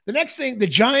 the next thing, the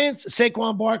Giants,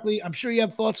 Saquon Barkley. I'm sure you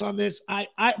have thoughts on this.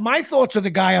 My thoughts are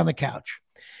the guy on the couch.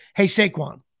 Hey,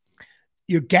 Saquon,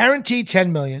 you're guaranteed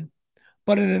 $10 million,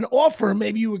 but in an offer,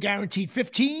 maybe you were guaranteed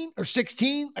 15 or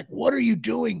 16. Like, what are you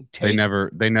doing? They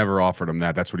never offered him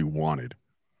that. That's what he wanted.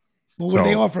 Well, what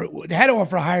they offer? They had to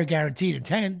offer a higher guarantee than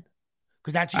 10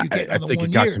 because that's what you get. I think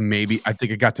it got to maybe. I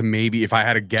think it got to maybe. If I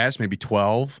had to guess, maybe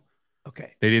 12.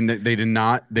 Okay. They did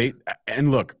not.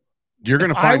 And look, you're going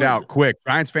to find out quick.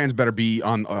 Giants fans better be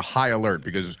on a high alert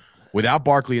because without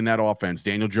Barkley in that offense,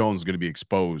 Daniel Jones is going to be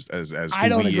exposed as I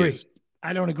don't agree. Is.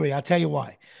 I don't agree. I'll tell you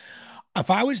why. If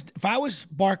I was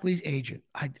Barkley's agent,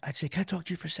 I'd say, can I talk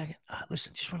to you for a second?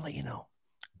 Listen, just want to let you know,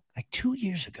 like 2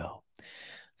 years ago,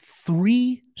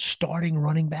 3 starting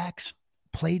running backs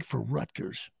played for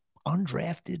Rutgers,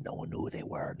 undrafted. No one knew who they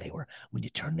were. When you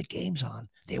turn the games on,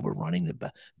 they were running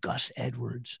the Gus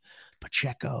Edwards,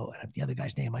 Pacheco, and the other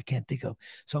guy's name I can't think of.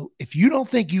 So if you don't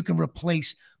think you can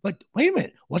replace, but wait a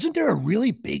minute, wasn't there a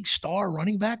really big star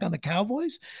running back on the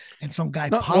Cowboys? And some guy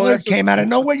Pollard came out of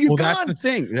nowhere. That's the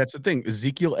thing. That's the thing.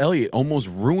 Ezekiel Elliott almost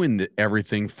ruined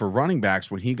everything for running backs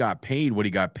when he got paid what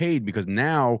he got paid because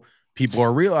now people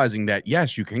are realizing that,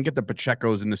 yes, you can get the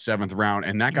Pachecos in the 7th round,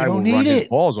 and that guy will run his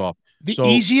balls off. The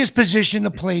easiest position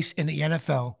to place in the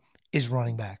NFL is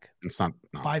running back. It's not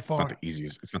by far.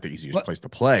 It's not the easiest place to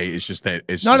play. It's just that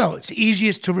it's it's the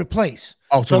easiest to replace.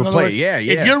 Oh, to replace, yeah.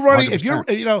 If you're running,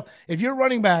 100%. if you're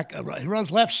running back, he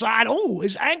runs left side. Oh,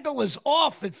 his ankle is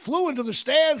off. It flew into the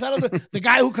stands. Out of the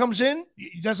guy who comes in,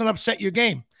 it doesn't upset your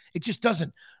game. It just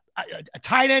doesn't. A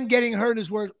tight end getting hurt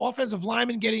is worse. Offensive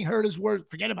lineman getting hurt is worse.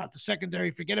 Forget about the secondary.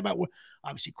 Forget about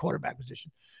obviously quarterback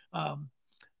position.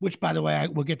 Which, by the way,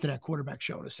 we'll get to that quarterback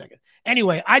show in a second.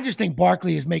 Anyway, I just think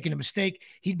Barkley is making a mistake.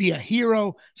 He'd be a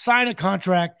hero, sign a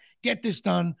contract, get this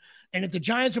done. And if the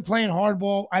Giants are playing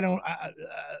hardball,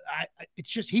 it's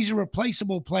just he's a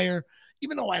replaceable player,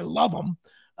 even though I love him.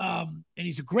 And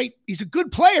he's a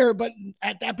good player, but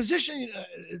at that position,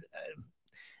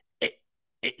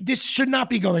 this should not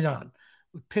be going on.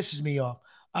 It pisses me off.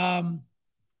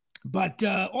 But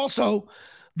also,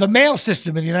 the mail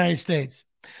system in the United States.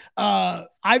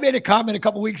 I made a comment a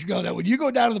couple weeks ago that when you go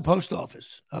down to the post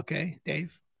office, okay,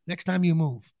 Dave, next time you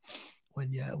move,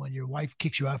 when your wife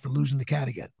kicks you out for losing the cat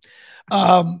again,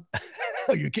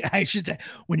 I should say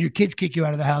when your kids kick you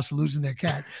out of the house for losing their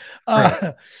cat,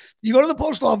 you go to the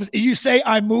post office and you say,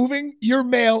 I'm moving, your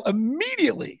mail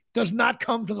immediately does not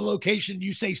come to the location.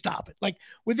 You say, stop it. Like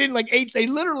within like 8, they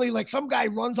literally, like some guy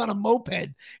runs on a moped,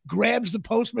 grabs the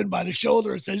postman by the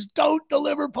shoulder and says, don't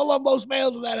deliver Palumbo's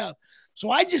mail to that house. So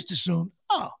I just assumed,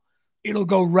 it'll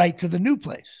go right to the new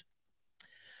place.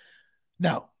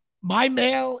 No, my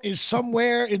mail is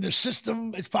somewhere in the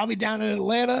system. It's probably down in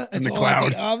Atlanta. It's in the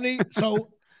cloud. Omni. So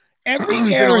every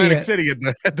it's area. in Atlantic City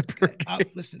at the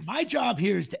listen, my job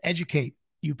here is to educate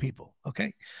you people,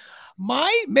 okay?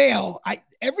 My mail,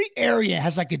 every area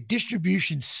has like a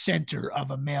distribution center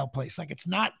of a mail place. Like it's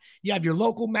not, you have your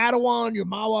local Matawan, your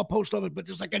Mawa post office, but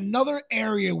there's like another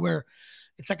area where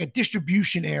it's like a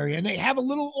distribution area, and they have a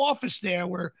little office there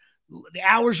where the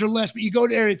hours are less, but you go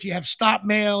there if you have stop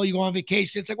mail, you go on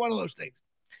vacation. It's like one of those things.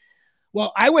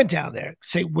 Well, I went down there,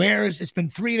 say, it's been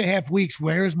 3.5 weeks.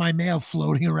 Where is my mail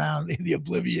floating around in the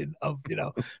oblivion of,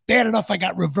 bad enough I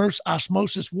got reverse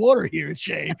osmosis water here,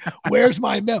 Shane. Where's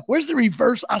my mail? Where's the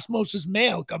reverse osmosis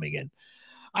mail coming in?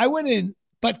 I went in,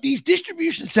 but these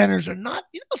distribution centers are not,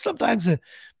 sometimes the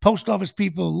post office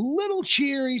people a little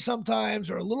cheery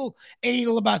sometimes or a little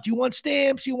anal about, you want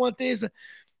stamps, you want this.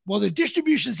 Well, the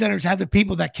distribution centers have the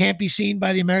people that can't be seen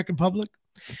by the American public.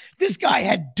 This guy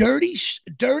had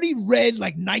dirty red,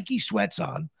 like Nike sweats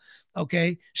on,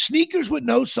 okay, sneakers with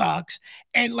no socks,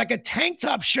 and like a tank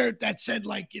top shirt that said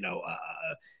like,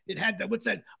 it had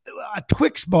a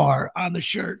Twix bar on the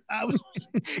shirt.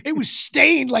 It was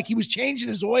stained like he was changing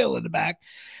his oil in the back.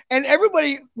 And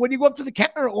everybody, when you go up to the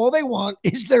counter, all they want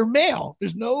is their mail.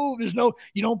 There's no,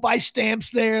 you don't buy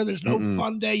stamps there. There's no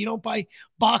fun day. You don't buy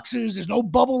boxes. There's no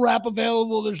bubble wrap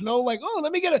available. There's no like,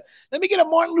 let me get a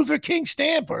Martin Luther King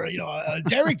stamp or, a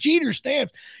Derek Jeter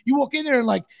stamp. You walk in there and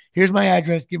like, here's my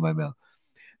address, give my mail.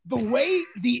 the way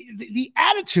the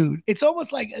attitude, it's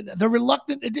almost like the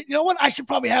reluctant. You know what? I should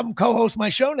probably have him co-host my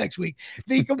show next week.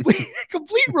 The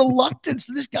complete reluctance.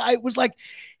 This guy was like,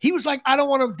 I don't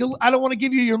want to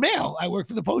give you your mail. I work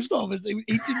for the post office.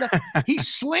 He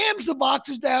slams the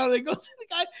boxes down and goes.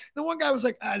 The one guy was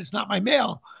like, it's not my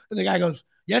mail, and the guy goes,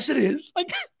 yes, it is.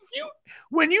 Like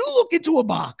when you look into a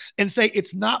box and say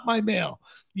it's not my mail.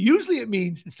 Usually it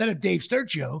means instead of Dave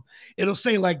Sturcio, it'll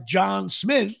say like John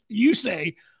Smith. You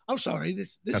say, I'm sorry,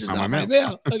 this is not my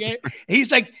mail. Okay.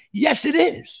 He's like, yes, it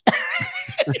is.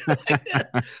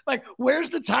 Like,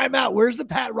 where's the timeout? Where's the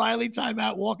Pat Riley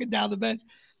timeout walking down the bench?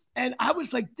 And I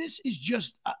was like, this is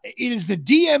just, it is the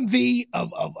DMV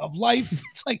of life.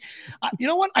 It's like, you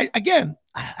know what?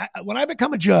 When I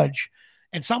become a judge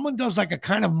and someone does like a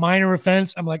kind of minor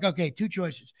offense, I'm like, okay, two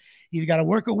choices. You got to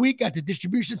work a week at the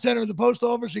distribution center of the post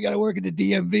office, or you got to work at the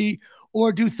DMV,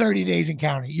 or do 30 days in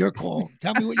county. Your call.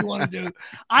 Tell me what you want to do.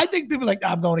 I think people are like,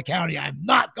 I'm going to county. I'm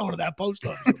not going to that post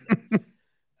office.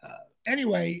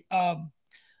 Anyway,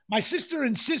 my sister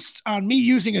insists on me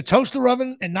using a toaster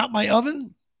oven and not my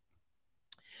oven.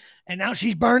 And now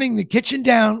she's burning the kitchen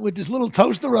down with this little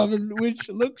toaster oven, which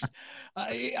looks,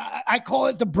 I call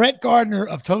it the Brett Gardner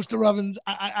of toaster ovens.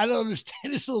 I don't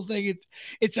understand this little thing.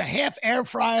 It's a half air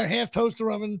fryer, half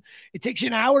toaster oven. It takes you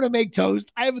an hour to make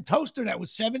toast. I have a toaster that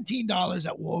was $17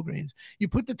 at Walgreens. You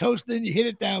put the toaster in, you hit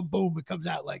it down, boom, it comes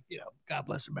out like, God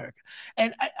bless America.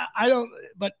 And I don't,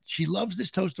 but she loves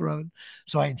this toaster oven.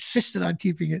 So I insisted on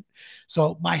keeping it.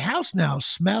 So my house now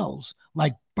smells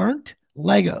like burnt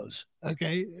Legos.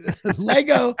 Okay.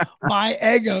 Lego, my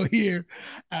ego here.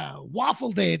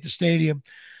 Waffle day at the stadium.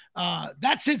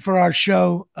 That's it for our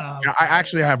show. I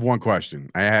actually have one question.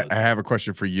 I have a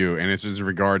question for you, and it's in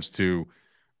regards to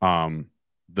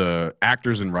the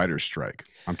actors and writers strike.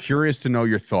 I'm curious to know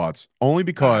your thoughts, only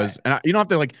because, and you don't have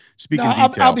to like speak in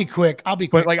detail. I'll be quick.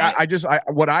 But like,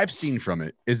 what I've seen from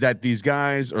it is that these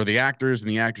guys or the actors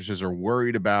and the actresses are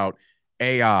worried about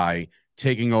AI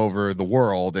taking over the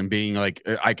world and being like,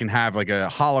 I can have like a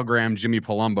hologram Jimmy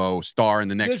Palumbo star in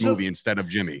the next movie instead of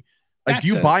Jimmy. Like, do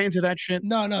you buy into that shit?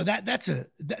 No, that's a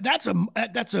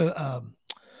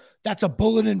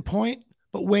bulletin point,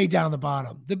 but way down the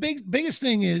bottom. The biggest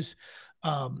thing is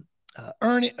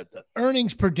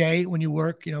earnings per day when you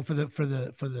work, for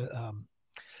the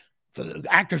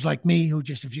actors like me who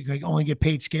just, if you could only get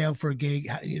paid scale for a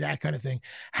gig, that kind of thing,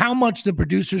 how much the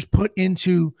producers put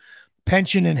into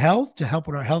pension and health to help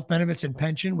with our health benefits and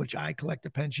pension, which I collect a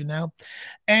pension now.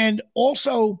 And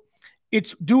also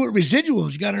it's do it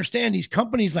residuals. You got to understand these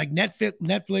companies like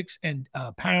Netflix and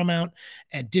Paramount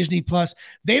and Disney Plus,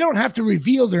 they don't have to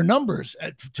reveal their numbers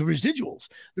to residuals.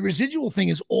 The residual thing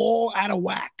is all out of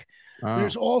whack.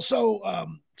 There's also,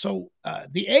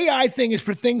 the AI thing is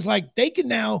for things like they can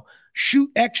now shoot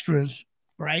extras,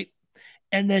 right?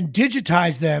 And then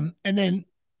digitize them, and then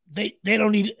they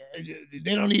don't need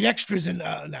extras and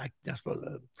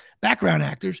background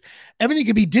actors. Everything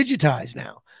can be digitized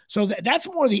now. So that's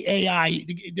more the AI.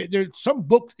 There's some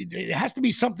books. It has to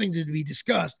be something to be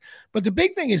discussed. But the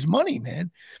big thing is money,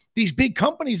 man. These big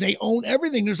companies, they own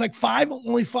everything. There's like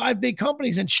only five big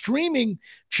companies, and streaming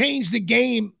changed the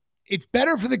game. It's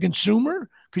better for the consumer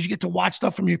because you get to watch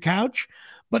stuff from your couch.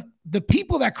 But the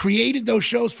people that created those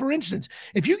shows, for instance,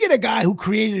 if you get a guy who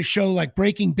created a show like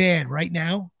Breaking Bad right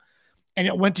now, and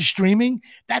it went to streaming,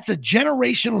 that's a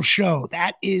generational show.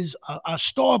 That is a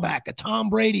Staubach, a Tom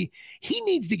Brady. He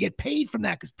needs to get paid from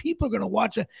that because people are going to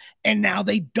watch it. And now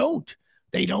they don't.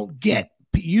 They don't get.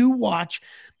 You watch.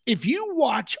 If you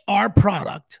watch our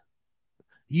product,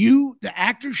 the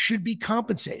actors should be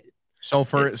compensated. So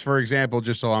for example,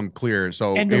 just so I'm clear,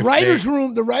 the writers'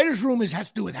 room has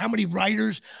to do with how many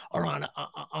writers are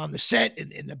on the set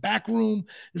and in the back room.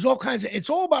 There's all kinds of. It's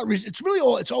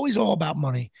always all about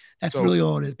money. That's really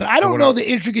all it is. But I don't know the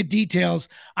intricate details.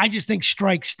 I just think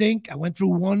strikes stink. I went through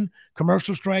one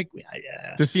commercial strike.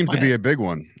 This seems to be a big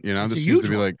one. This seems to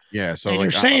be like, yeah. So they're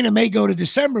saying it may go to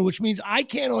December, which means I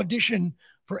can't audition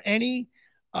for any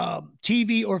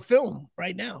TV or film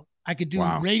right now. I could do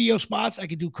radio spots. I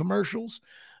could do commercials,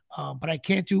 but I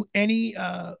can't do any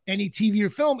TV or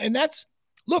film. And that's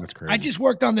I just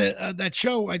worked on that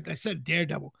show. I said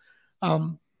Daredevil.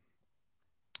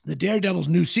 The Daredevil's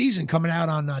new season coming out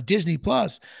on Disney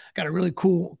Plus. Got a really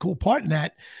cool part in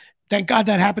that. Thank God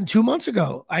that happened 2 months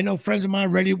ago. I know friends of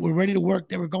mine were ready to work.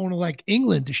 They were going to like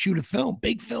England to shoot a film,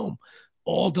 big film,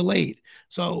 all delayed.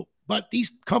 So, but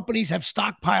these companies have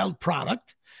stockpiled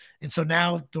product. And so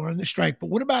now during the strike,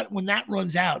 but what about when that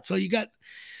runs out? So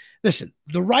listen,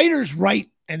 the writers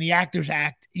write and the actors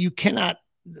act. You cannot,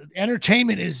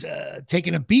 entertainment is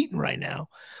taking a beating right now.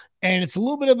 And it's a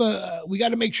little bit of we got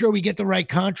to make sure we get the right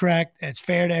contract that's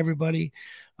fair to everybody,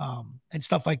 and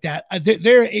stuff like that.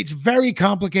 It's very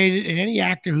complicated, and any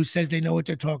actor who says they know what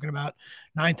they're talking about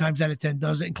 9 times out of 10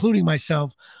 doesn't, including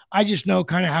myself. I just know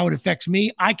kind of how it affects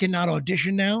me. I cannot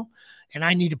audition now, and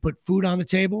I need to put food on the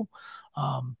table.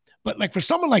 But like for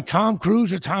someone like Tom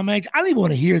Cruise or Tom Hanks, I don't even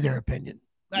want to hear their opinion.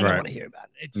 I don't want to hear about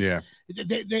it.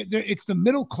 It's the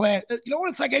middle class. You know what?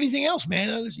 It's like anything else, man.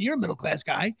 Listen, you're a middle class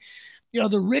guy. You know,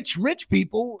 the rich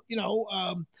people, you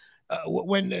know,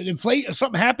 when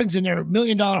something happens and their $1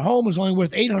 million home is only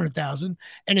worth $800,000.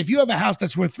 And if you have a house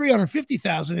that's worth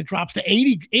 $350,000, it drops to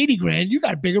 80 grand, you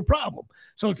got a bigger problem.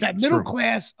 So it's that middle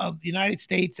class of the United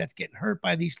States that's getting hurt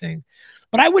by these things.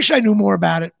 But I wish I knew more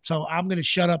about it. So I'm going to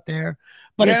shut up there.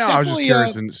 But I was just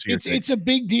curious. It's a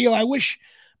big deal. I wish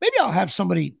maybe I'll have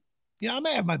somebody, you know, I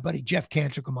may have my buddy Jeff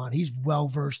Cantor come on. He's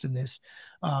well-versed in this.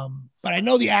 But I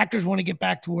know the actors want to get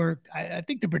back to work. I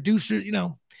think the producer, you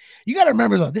know, you got to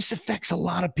remember, though, this affects a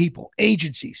lot of people,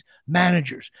 agencies,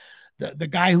 managers, the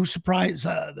guy who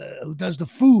who does the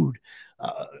food,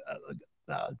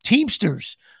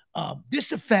 Teamsters.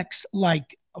 This affects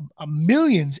like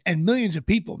millions and millions of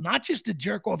people, not just the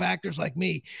jerk-off actors like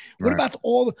me. What about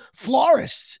all the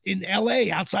florists in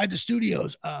L.A. outside the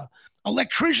studios,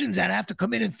 electricians that have to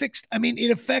come in and fix? I mean,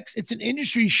 it's an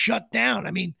industry shut down.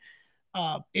 I mean,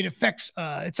 it affects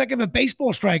it's like if a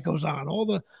baseball strike goes on, all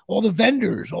the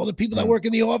vendors, all the people that work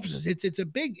in the offices. It's a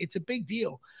big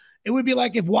deal. It would be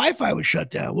like if Wi-Fi was shut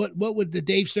down. What would the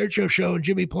Dave Sturcho show and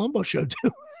Jimmy Palumbo show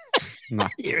do?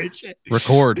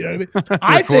 Record. You know what I mean?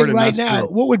 I think right now,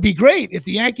 what would be great if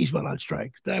the Yankees went on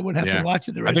strike. Then I wouldn't have to watch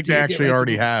it the rest of the day. I think they actually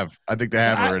already have. I think they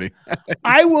have already.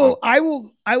 I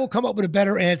will come up with a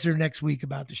better answer next week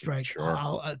about the strike. Sure.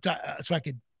 So I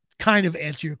could kind of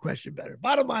answer your question better.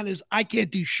 Bottom line is, I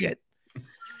can't do shit.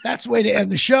 That's the way to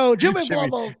end the show. Jimmy's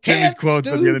quotes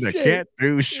from the other day. Can't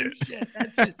do shit.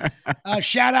 That's it.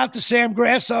 Shout out to Sam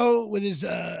Grasso with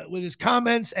his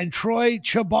comments, and Troy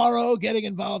Chabaro getting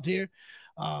involved here.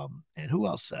 And who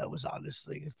else was on this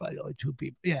thing? It's probably only 2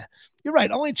 people. Yeah, you're right.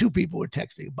 Only 2 people were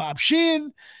texting. Bob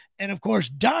Sheehan, and of course,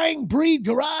 Dying Breed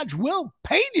Garage, Will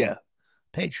Pena,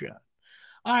 Patreon.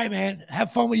 All right, man.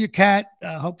 Have fun with your cat.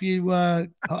 Hope you.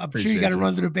 I'm sure you got to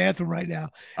run to the bathroom right now.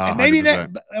 And maybe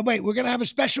wait, we're gonna have a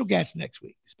special guest next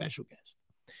week. Special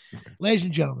guest, ladies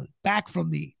and gentlemen, back from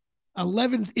the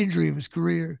 11th injury of his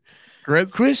career,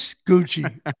 Chris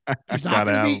Gucci.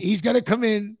 He's gonna come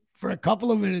in for a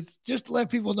couple of minutes just to let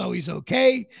people know he's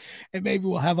okay, and maybe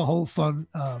we'll have a whole fun.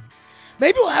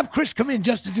 Maybe we'll have Chris come in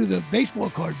just to do the baseball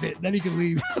card bit, and then he can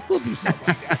leave. We'll do something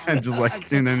like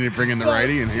that. And then you bring in the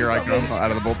righty, and here I come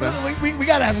out of the bullpen. We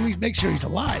got to at least make sure he's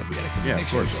alive. We got to of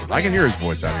course. I can hear his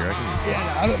voice out here.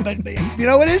 But you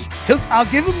know what it is? I'll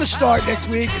give him the start next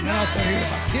week, and then I'll start hearing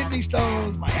about kidney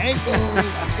stones, my ankle, my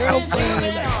girlfriend,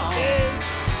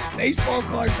 baseball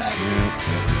card pack.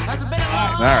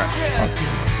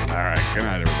 All right. Good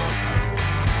night, everybody.